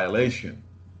posting a violation,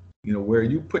 where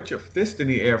you put your fist in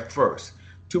the air first.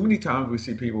 Too many times we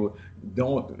see people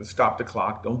don't stop the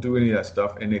clock, don't do any of that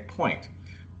stuff, and they point.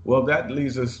 Well, that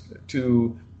leads us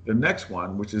to the next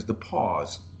one, which is the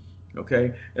pause.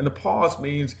 Okay, and the pause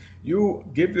means you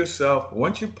give yourself,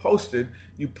 once you posted,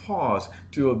 you pause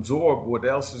to absorb what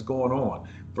else is going on.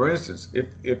 For instance,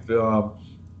 if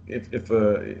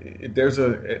there's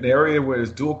an area where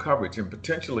there's dual coverage and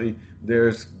potentially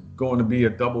there's going to be a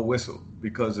double whistle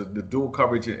because of the dual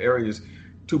coverage in areas,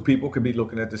 2 people could be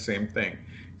looking at the same thing.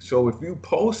 So if you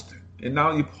post and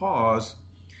now you pause,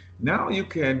 now you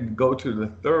can go to the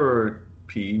 3rd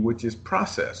P, which is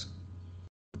process.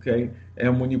 Okay,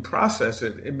 and when you process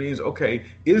it, it means, okay,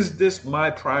 is this my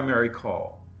primary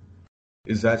call?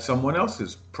 Is that someone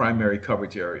else's primary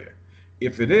coverage area?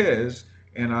 If it is,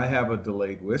 and I have a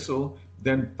delayed whistle,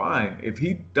 then fine. If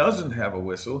he doesn't have a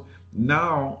whistle,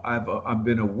 now I've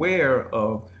been aware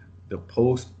of the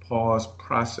post-pause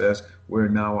process where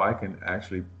now I can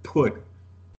actually put,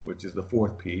 which is the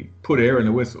fourth P, put air in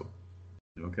the whistle,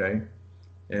 okay?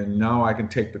 And now I can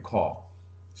take the call.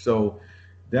 So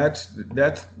that's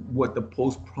what the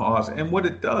post-pause, and what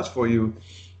it does for you,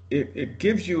 it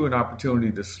gives you an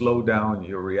opportunity to slow down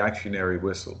your reactionary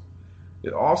whistle.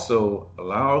 It also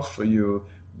allows for you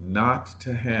not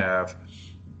to have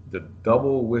the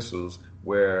double whistles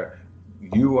where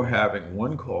you are having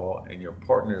one call and your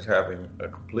partner is having a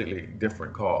completely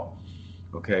different call.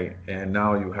 Okay, and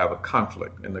now you have a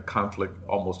conflict, and the conflict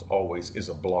almost always is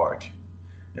a blarge.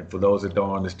 And for those that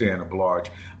don't understand a blarge,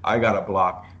 I got a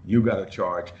block, you got a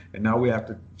charge, and now we have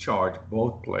to charge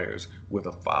both players with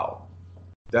a foul.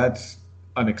 That's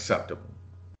unacceptable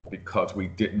because we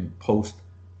didn't post,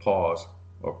 pause,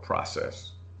 or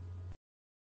process.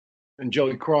 And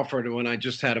Joey Crawford, when I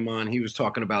just had him on, he was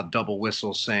talking about double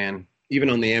whistles, saying even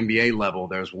on the NBA level,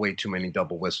 there's way too many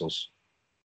double whistles.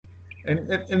 And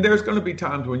there's going to be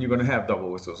times when you're going to have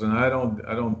double whistles, and I don't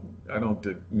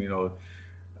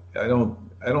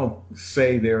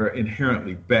say they're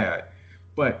inherently bad,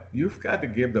 but you've got to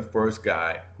give the first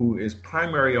guy who is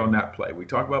primary on that play. We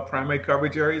talk about primary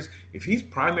coverage areas. If he's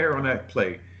primary on that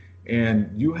play, and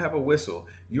you have a whistle,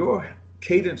 your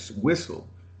cadence whistle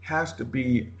has to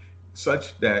be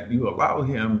such that you allow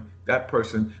that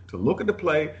person, to look at the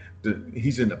play.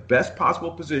 He's in the best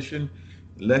possible position.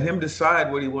 Let him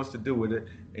decide what he wants to do with it.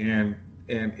 And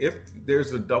if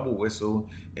there's a double whistle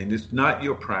and it's not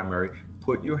your primary,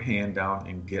 put your hand down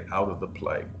and get out of the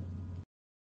play.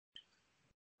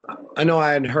 I know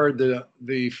I had heard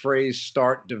the phrase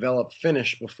start, develop,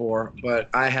 finish before, but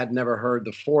I had never heard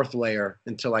the fourth layer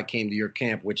until I came to your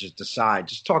camp, which is decide.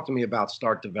 Just talk to me about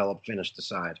start, develop, finish,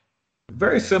 decide.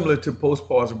 Very similar to post,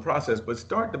 pause, and process, but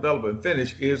start, develop, and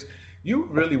finish is you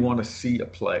really want to see a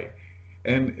play.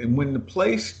 And when the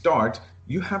play starts,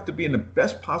 you have to be in the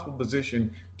best possible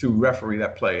position to referee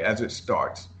that play as it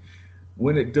starts.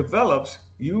 When it develops,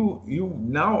 you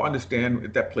now understand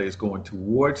if that play is going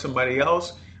towards somebody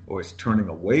else or it's turning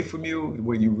away from you,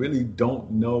 where you really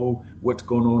don't know what's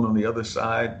going on the other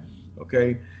side,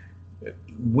 okay?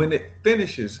 When it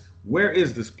finishes, where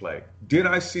is this play? Did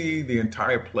I see the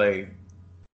entire play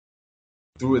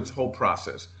through its whole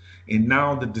process? And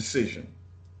now the decision.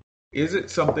 Is it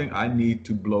something I need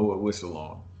to blow a whistle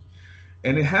on?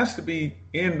 And it has to be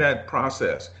in that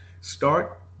process.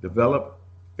 Start, develop,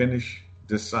 finish,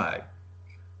 decide.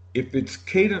 If it's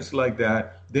cadence like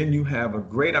that, then you have a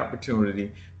great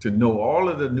opportunity to know all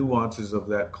of the nuances of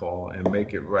that call and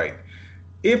make it right.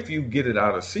 If you get it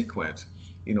out of sequence,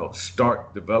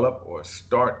 start, develop, or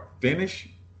start, finish,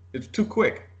 it's too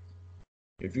quick.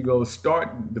 If you go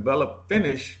start, develop,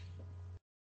 finish,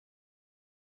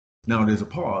 now there's a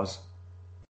pause.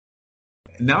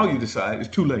 Now you decide it's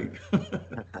too late.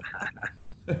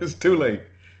 It's too late.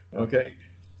 Okay.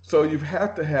 So you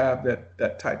have to have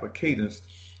that type of cadence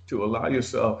to allow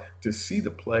yourself to see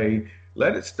the play,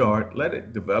 let it start, let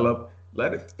it develop,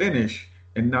 let it finish,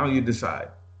 and now you decide.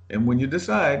 And when you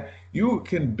decide, you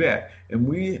can bet. And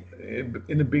we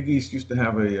in the Big East used to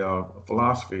have a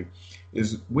philosophy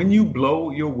is when you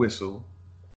blow your whistle,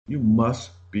 you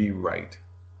must be right.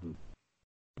 You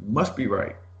must be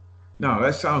right. Now,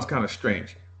 that sounds kind of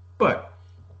strange, but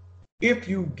if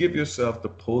you give yourself the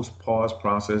post-pause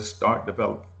process, start,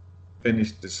 develop,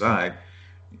 finish, decide,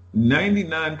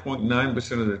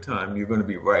 99.9% of the time, you're going to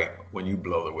be right when you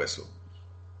blow the whistle.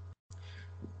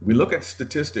 We look at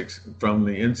statistics from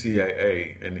the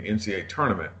NCAA and the NCAA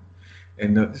tournament,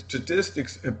 and the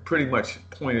statistics have pretty much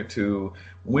pointed to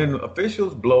when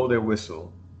officials blow their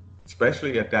whistle,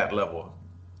 especially at that level,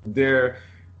 they're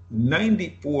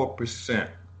 94%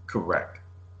 correct.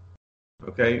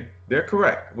 Okay? They're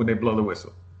correct when they blow the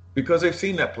whistle because they've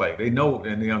seen that play. They know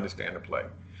and they understand the play.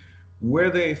 Where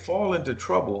they fall into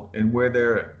trouble and where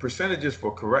their percentages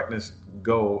for correctness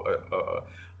go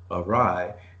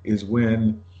awry is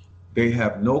when they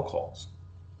have no calls.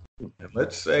 And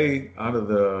let's say out of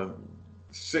the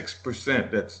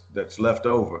 6% that's left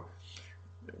over,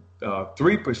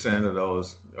 3% of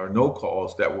those are no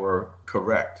calls that were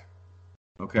correct.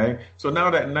 Okay, so now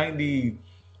that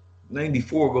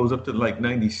 94 goes up to like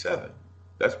 97.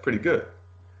 That's pretty good.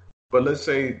 But let's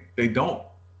say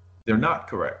they're not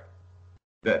correct.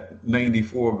 That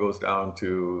 94 goes down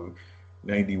to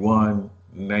 91,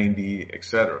 90,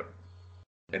 etc.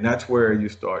 And that's where you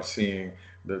start seeing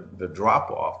the drop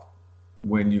off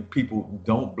when people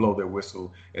don't blow their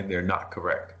whistle and they're not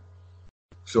correct.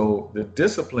 So the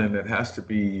discipline that has to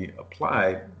be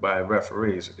applied by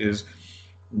referees is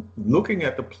looking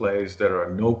at the plays that are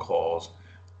no calls.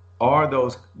 Are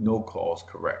those no calls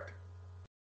correct?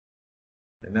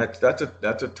 And that's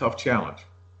a tough challenge.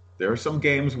 There are some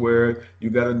games where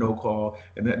you got a no call,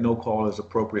 and that no call is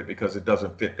appropriate because it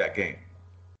doesn't fit that game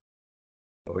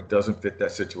or it doesn't fit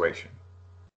that situation.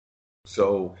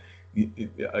 So,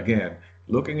 again,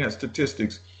 looking at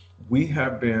statistics, we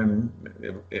have been,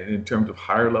 in terms of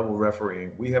higher level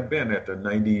refereeing, we have been at the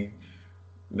 90,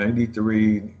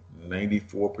 93,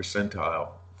 94 percentile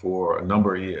for a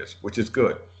number of years, which is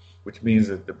good, which means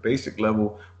that the basic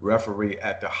level referee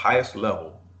at the highest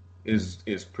level is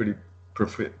pretty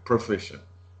proficient.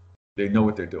 They know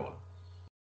what they're doing.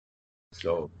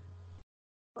 So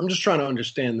I'm just trying to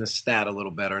understand this stat a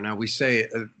little better. Now, we say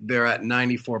they're at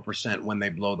 94% when they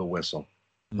blow the whistle,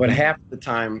 but half the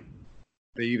time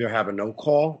they either have a no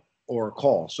call or a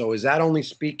call. So is that only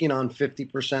speaking on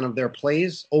 50% of their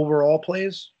plays, overall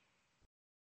plays?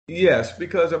 yes,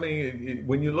 because I mean,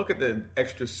 when you look at the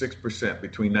extra 6%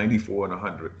 between 94 and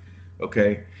 100,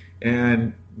 okay,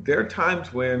 and there are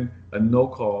times when a no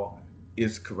call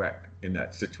is correct in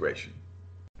that situation.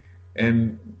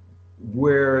 And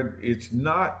where it's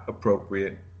not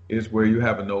appropriate is where you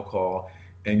have a no call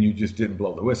and you just didn't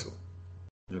blow the whistle.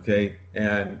 Okay,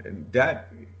 and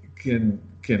that can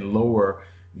lower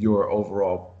your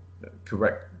overall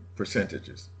correct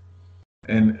percentages.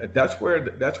 And that's where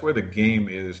the game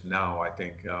is now. I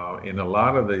think in a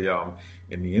lot of the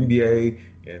in the NBA,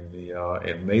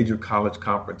 in major college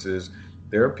conferences,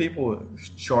 there are people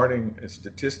charting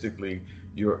statistically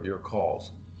your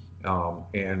calls.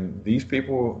 And these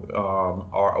people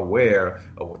are aware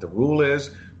of what the rule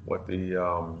is, what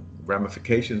the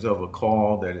ramifications of a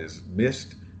call that is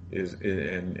missed is,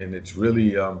 and it's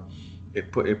really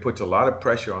it puts a lot of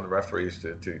pressure on the referees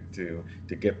to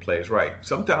get plays right.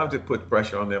 Sometimes it puts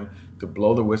pressure on them to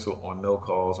blow the whistle on no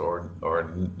calls or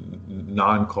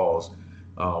non calls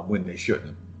when they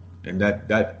shouldn't, and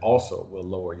that also will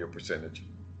lower your percentage.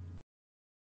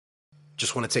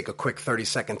 Just want to take a quick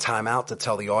 30-second timeout to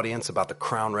tell the audience about the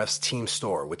Crown Refs Team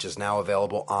Store, which is now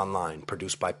available online,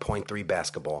 produced by Point 3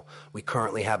 Basketball. We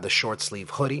currently have the short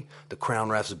sleeve hoodie, the Crown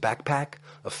Refs backpack,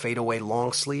 a fadeaway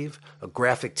long sleeve, a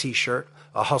graphic t-shirt,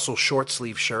 a hustle short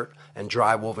sleeve shirt, and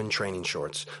dry woven training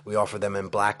shorts. We offer them in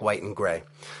black, white, and gray.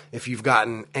 If you've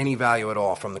gotten any value at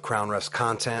all from the Crown Refs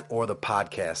content or the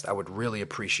podcast, I would really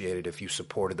appreciate it if you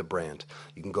supported the brand.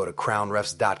 You can go to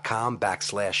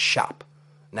crownrefs.com/shop.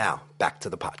 Now, back to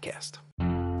the podcast.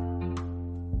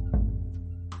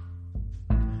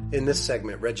 In this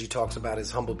segment, Reggie talks about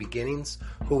his humble beginnings,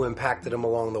 who impacted him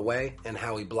along the way, and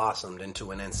how he blossomed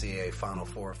into an NCAA Final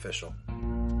Four official.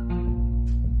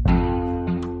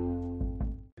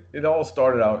 It all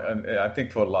started out, and I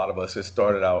think for a lot of us, it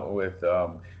started out with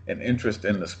an interest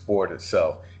in the sport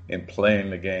itself, in playing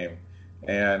the game.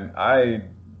 And I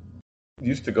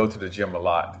used to go to the gym a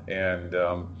lot, and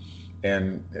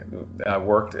I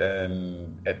worked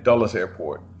at Dulles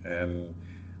Airport, and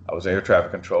I was air traffic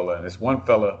controller. And this one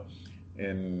fella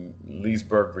in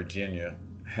Leesburg, Virginia,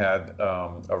 had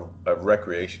a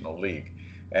recreational league,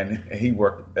 and he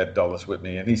worked at Dulles with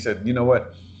me. And he said, "You know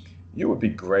what? You would be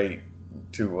great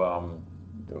to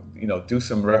do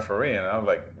some refereeing." And I was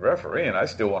like, "Refereeing? I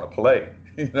still want to play,"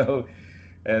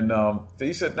 And so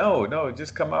he said, "No,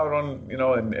 just come out on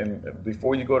and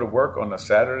before you go to work on a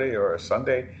Saturday or a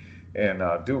Sunday." And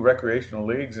do recreational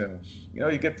leagues, and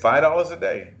you get $5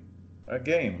 a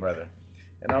game rather.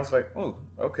 And I was like, oh,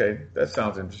 okay, that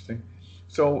sounds interesting.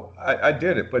 So I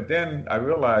did it, but then I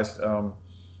realized I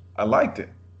liked it,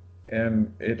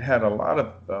 and it had a lot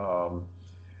of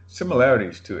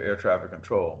similarities to air traffic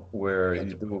control, where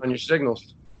you do on your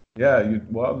signals. Yeah,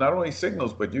 not only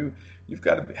signals, but you've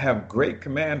got to have great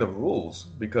command of rules,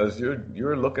 because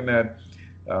you're looking at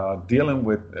dealing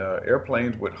with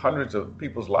airplanes with hundreds of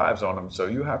people's lives on them. So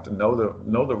you have to know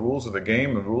the rules of the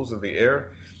game, the rules of the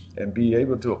air, and be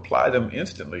able to apply them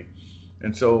instantly.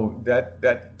 And so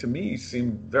that to me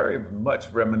seemed very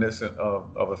much reminiscent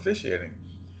of officiating.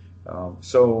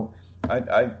 So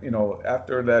I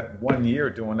after that 1 year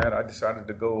doing that, I decided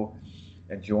to go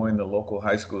and join the local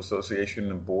high school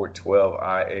association and Board 12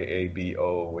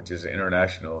 IAABO, which is the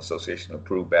International Association of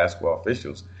Approved Basketball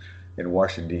Officials in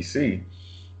Washington, D.C.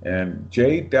 And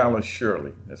J. Dallas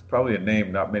Shirley, that's probably a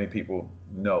name not many people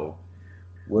know,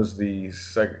 was the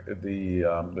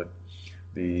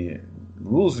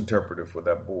rules interpreter for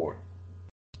that board.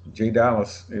 J.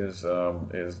 Dallas was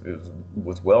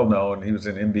well known. He was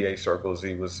in NBA circles.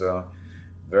 He was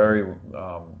very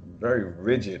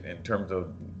rigid in terms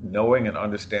of knowing and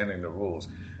understanding the rules.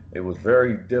 It was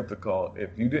very difficult.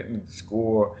 If you didn't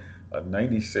score a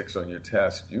 96 on your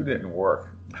test, you didn't work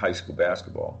high school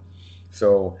basketball.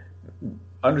 So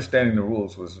understanding the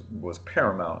rules was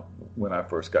paramount when I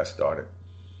first got started.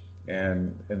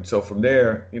 And so from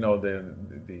there,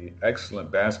 the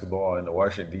excellent basketball in the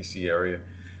Washington D.C. area,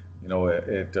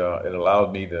 it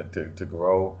allowed me to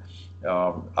grow.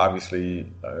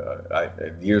 Obviously,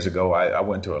 years ago, I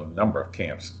went to a number of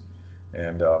camps,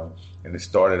 and and it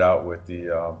started out with the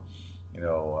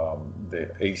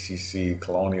ACC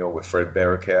Colonial with Fred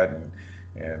Barricat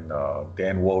and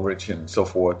Dan Woolrich and so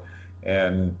forth.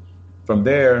 And from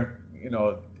there,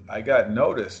 I got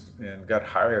noticed and got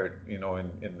hired, in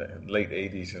the late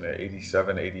 80s, in the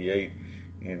 87, 88,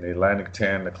 in the Atlantic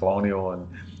 10, the Colonial, and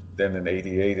then in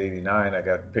 88, 89, I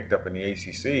got picked up in the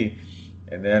ACC,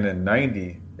 and then in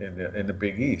 90 in the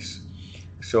Big East.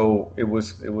 So it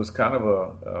was kind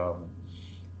of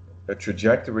a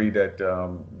trajectory that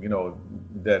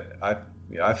that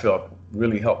I felt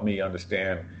really helped me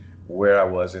understand where I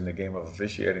was in the game of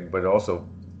officiating, but also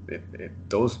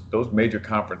those major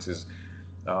conferences,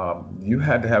 you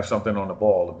had to have something on the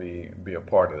ball to be a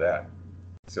part of that.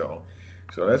 So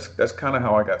that's kind of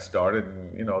how I got started,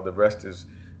 and the rest is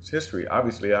history.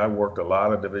 Obviously, I worked a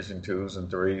lot of Division twos and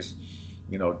threes,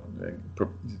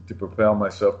 to propel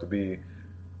myself to be,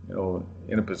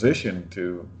 in a position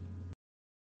to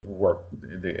work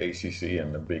in the ACC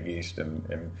and the Big East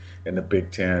and the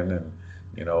Big Ten and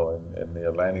the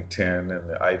Atlantic 10 and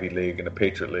the Ivy League and the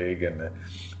Patriot League and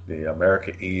the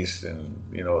America East and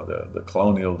the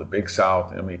Colonial, the Big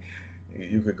South. I mean,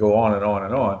 you could go on and on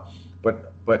and on,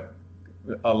 but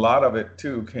a lot of it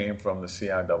too came from the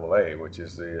CIAA, which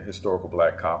is the historical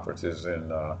black conferences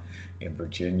in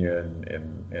Virginia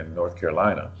and North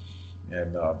Carolina,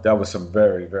 and that was some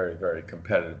very, very, very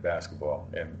competitive basketball.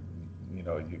 And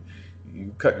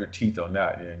you cut your teeth on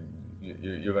that, and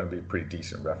you're going to be a pretty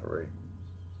decent referee.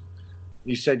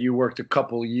 You said you worked a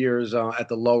couple years at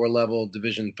the lower level,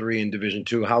 Division III and Division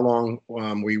II. How long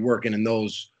were you working in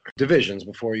those divisions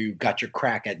before you got your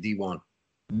crack at D1?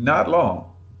 Not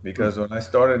long, because when I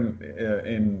started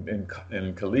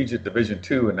in collegiate Division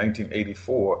II in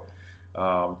 1984,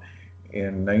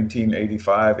 in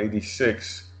 1985,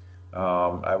 86,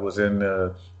 I was in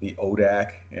the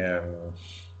ODAC and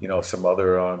some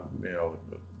other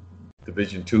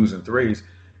Division twos and threes,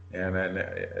 and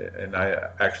I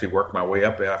actually worked my way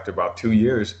up after about 2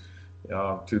 years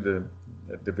to the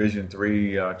Division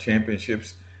III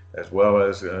championships, as well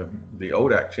as the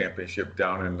ODAC championship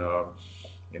down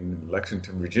in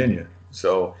Lexington, Virginia.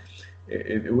 So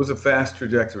it was a fast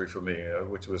trajectory for me,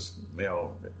 which was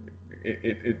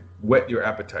it whet your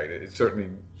appetite. It certainly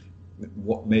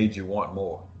made you want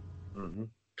more. Mm-hmm.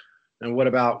 And what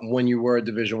about when you were a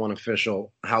Division I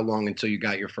official? How long until you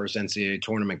got your first NCAA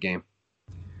tournament game?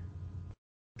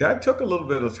 That took a little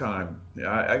bit of time.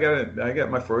 Yeah, I got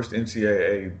my first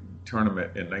NCAA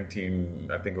tournament in I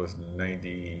think it was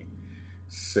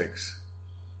 96,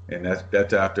 and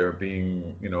that's after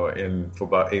being in for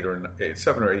about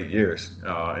 7 or 8 years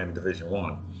in Division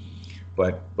I.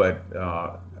 But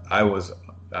I was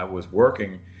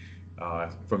working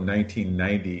from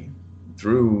 1990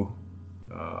 through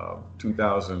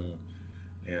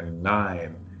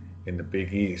 2009 in the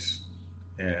Big East,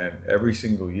 and every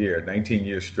single year, 19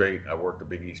 years straight, I worked the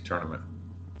Big East tournament.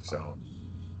 So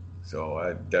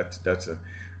that's a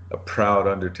proud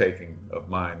undertaking of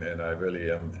mine, and I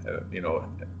really am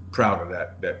proud of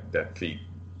that feat.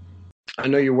 I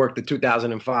know you worked the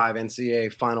 2005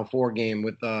 NCAA Final Four game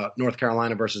with North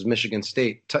Carolina versus Michigan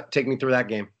State. Take me through that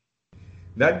game.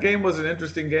 That game was an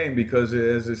interesting game because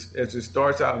as it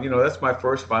starts out, that's my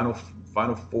first Final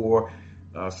Four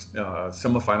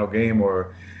semifinal game,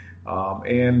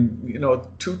 and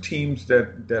two teams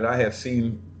that I have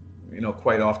seen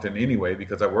quite often anyway,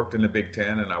 because I worked in the Big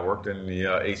Ten and I worked in the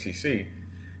ACC,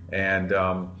 and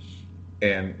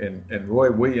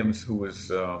Roy Williams, who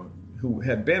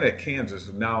had been at Kansas,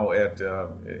 now at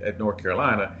North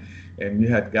Carolina, and you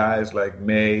had guys like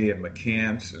May and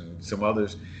McCants and some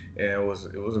others. And it was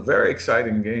a very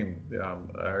exciting game.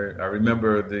 I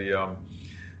remember at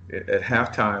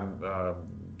halftime,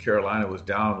 Carolina was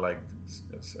down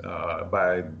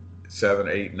by 7,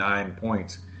 8, 9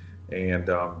 points, and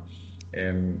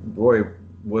Roy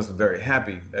wasn't very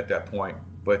happy at that point.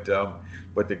 But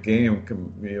the game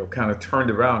kind of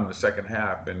turned around in the second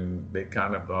half, and they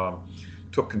kind of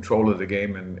took control of the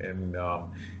game and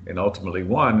ultimately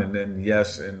won. And then,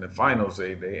 yes, in the finals,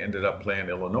 they ended up playing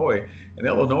Illinois, and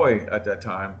Illinois at that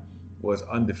time was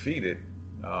undefeated,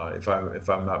 if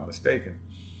I'm not mistaken.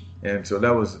 And so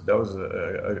that was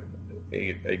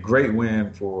a great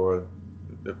win for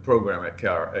the program at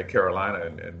Carolina,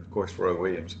 and of course Roy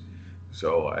Williams.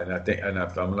 So, and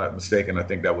if I'm not mistaken, I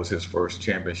think that was his first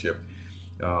championship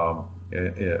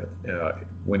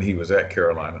when he was at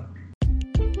Carolina.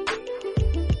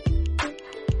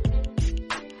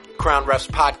 Crown Refs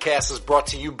podcast is brought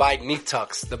to you by Neat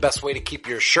Tucks, the best way to keep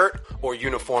your shirt or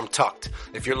uniform tucked.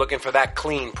 If you're looking for that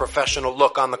clean, professional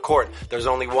look on the court, there's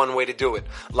only one way to do it.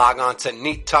 Log on to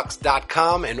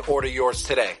neattucks.com and order yours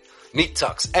today. Neat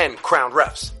Tucks and Crown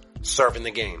Refs, serving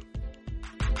the game.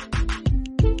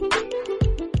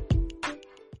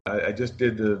 I just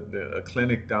did a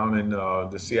clinic down in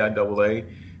the CIAA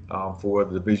for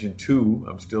Division II.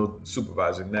 I'm still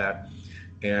supervising that,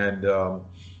 and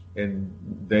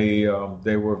they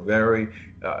were very.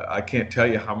 I can't tell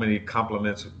you how many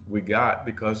compliments we got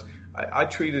because I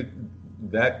treated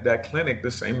that clinic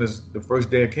the same as the first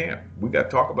day of camp. We got to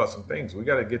talk about some things. We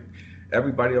got to get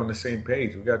everybody on the same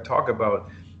page. We got to talk about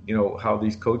how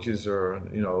these coaches are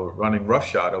running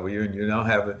roughshod over you, and you now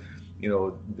have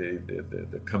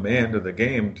the command of the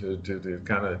game to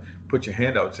kind of put your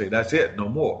hand out and say, that's it, no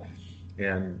more.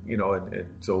 And,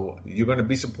 and so you're going to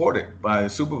be supported by a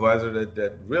supervisor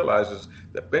that realizes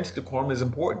that bench decorum is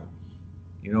important.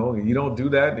 You don't do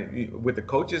that with the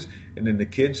coaches and then the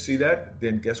kids see that,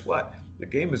 then guess what? The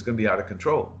game is going to be out of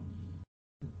control.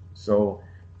 So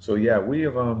yeah, we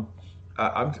have,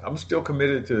 I'm still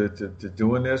committed to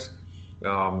doing this.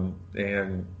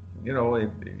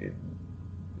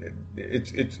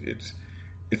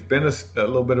 It's been a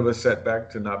little bit of a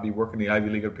setback to not be working the Ivy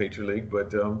League or Patriot League,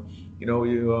 but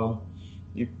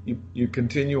you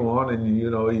continue on and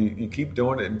you keep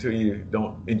doing it until you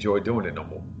don't enjoy doing it no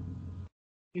more.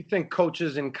 You think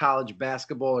coaches in college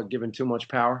basketball are given too much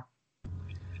power?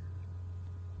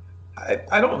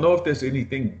 I don't know if there's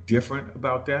anything different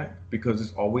about that because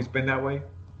it's always been that way.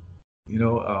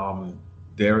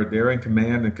 They're in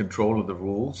command and control of the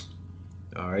rules.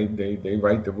 All right, they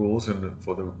write the rules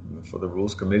for the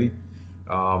rules committee.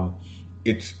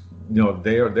 It's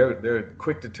they're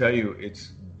quick to tell you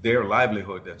it's their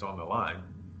livelihood that's on the line,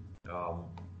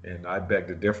 and I beg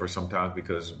to differ sometimes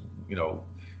because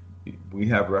we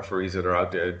have referees that are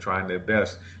out there trying their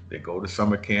best. They go to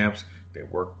summer camps, they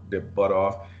work their butt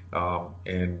off,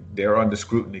 and they're under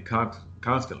scrutiny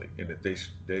constantly. And if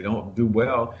they don't do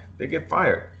well, they get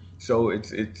fired. So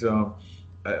it's.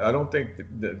 I don't think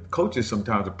the coaches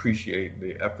sometimes appreciate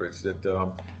the efforts that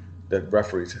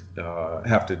referees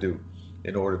have to do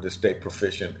in order to stay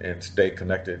proficient and stay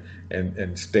connected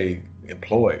and stay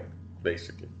employed,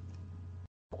 basically.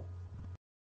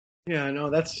 Yeah, I know.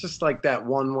 That's just like that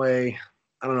one way.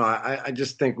 I don't know. I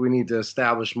just think we need to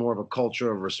establish more of a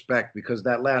culture of respect because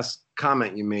that last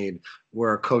comment you made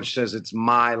where a coach says it's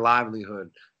my livelihood,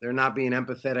 they're not being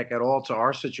empathetic at all to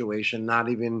our situation, not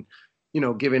even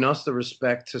giving us the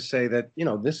respect to say that,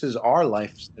 this is our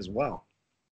life as well.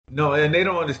 No, and they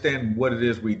don't understand what it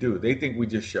is we do. They think we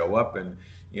just show up and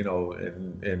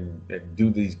do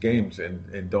these games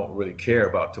and don't really care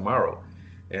about tomorrow.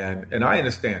 And I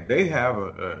understand they have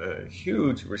a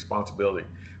huge responsibility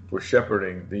for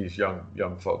shepherding these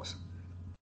young folks.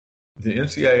 The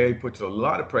NCAA puts a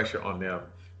lot of pressure on them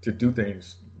to do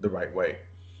things the right way.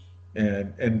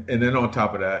 And then on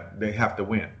top of that, they have to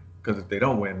win. Because if they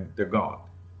don't win, they're gone.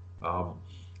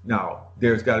 Now,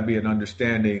 there's got to be an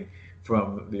understanding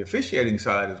from the officiating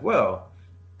side as well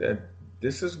that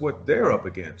this is what they're up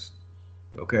against.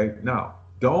 Okay? Now,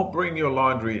 don't bring your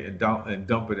laundry and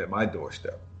dump it at my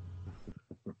doorstep.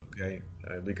 Okay?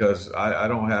 Because I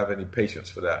don't have any patience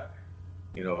for that.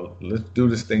 Let's do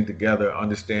this thing together,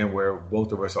 understand where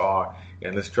both of us are,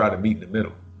 and let's try to meet in the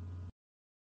middle.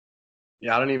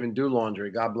 Yeah, I don't even do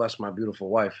laundry. God bless my beautiful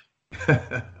wife.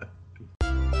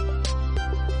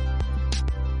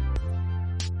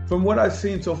 From what I've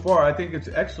seen so far, I think it's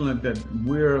excellent that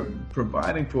we're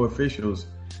providing for officials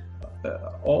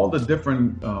all the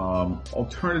different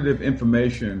alternative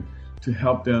information to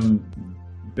help them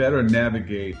better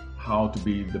navigate how to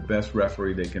be the best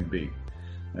referee they can be.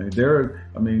 And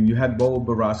you had Bo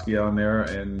Borowski on there,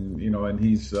 and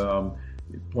he's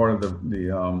part of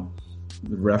the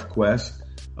Ref Quest.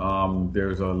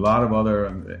 There's a lot of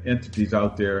other entities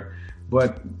out there,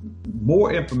 but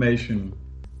more information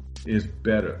is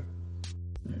better.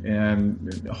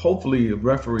 And hopefully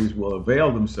referees will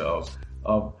avail themselves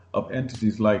of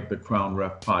entities like the Crown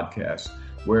Ref podcast,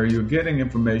 where you're getting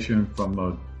information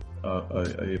from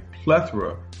a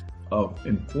plethora of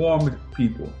informed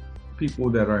people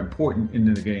that are important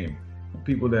in the game,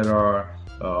 people that are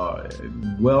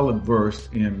well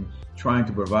versed in trying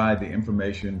to provide the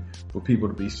information for people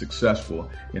to be successful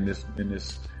in this,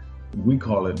 we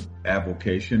call it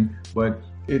avocation, but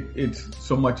it's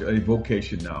so much a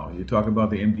vocation now. You talk about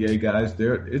the NBA guys,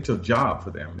 it's a job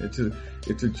for them.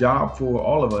 It's a job for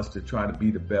all of us to try to be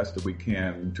the best that we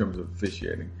can in terms of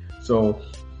officiating. So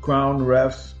Crown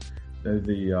Refs,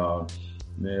 the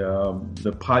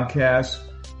podcast,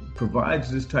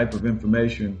 provides this type of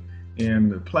information,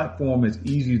 and the platform is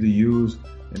easy to use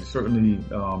and certainly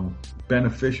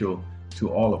beneficial to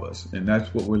all of us, and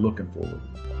that's what we're looking for.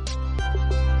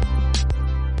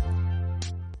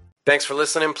 Thanks for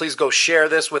listening. Please go share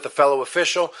this with a fellow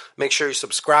official. Make sure you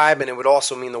subscribe, and it would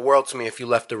also mean the world to me if you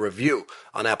left a review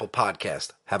on Apple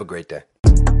Podcast. Have a great day.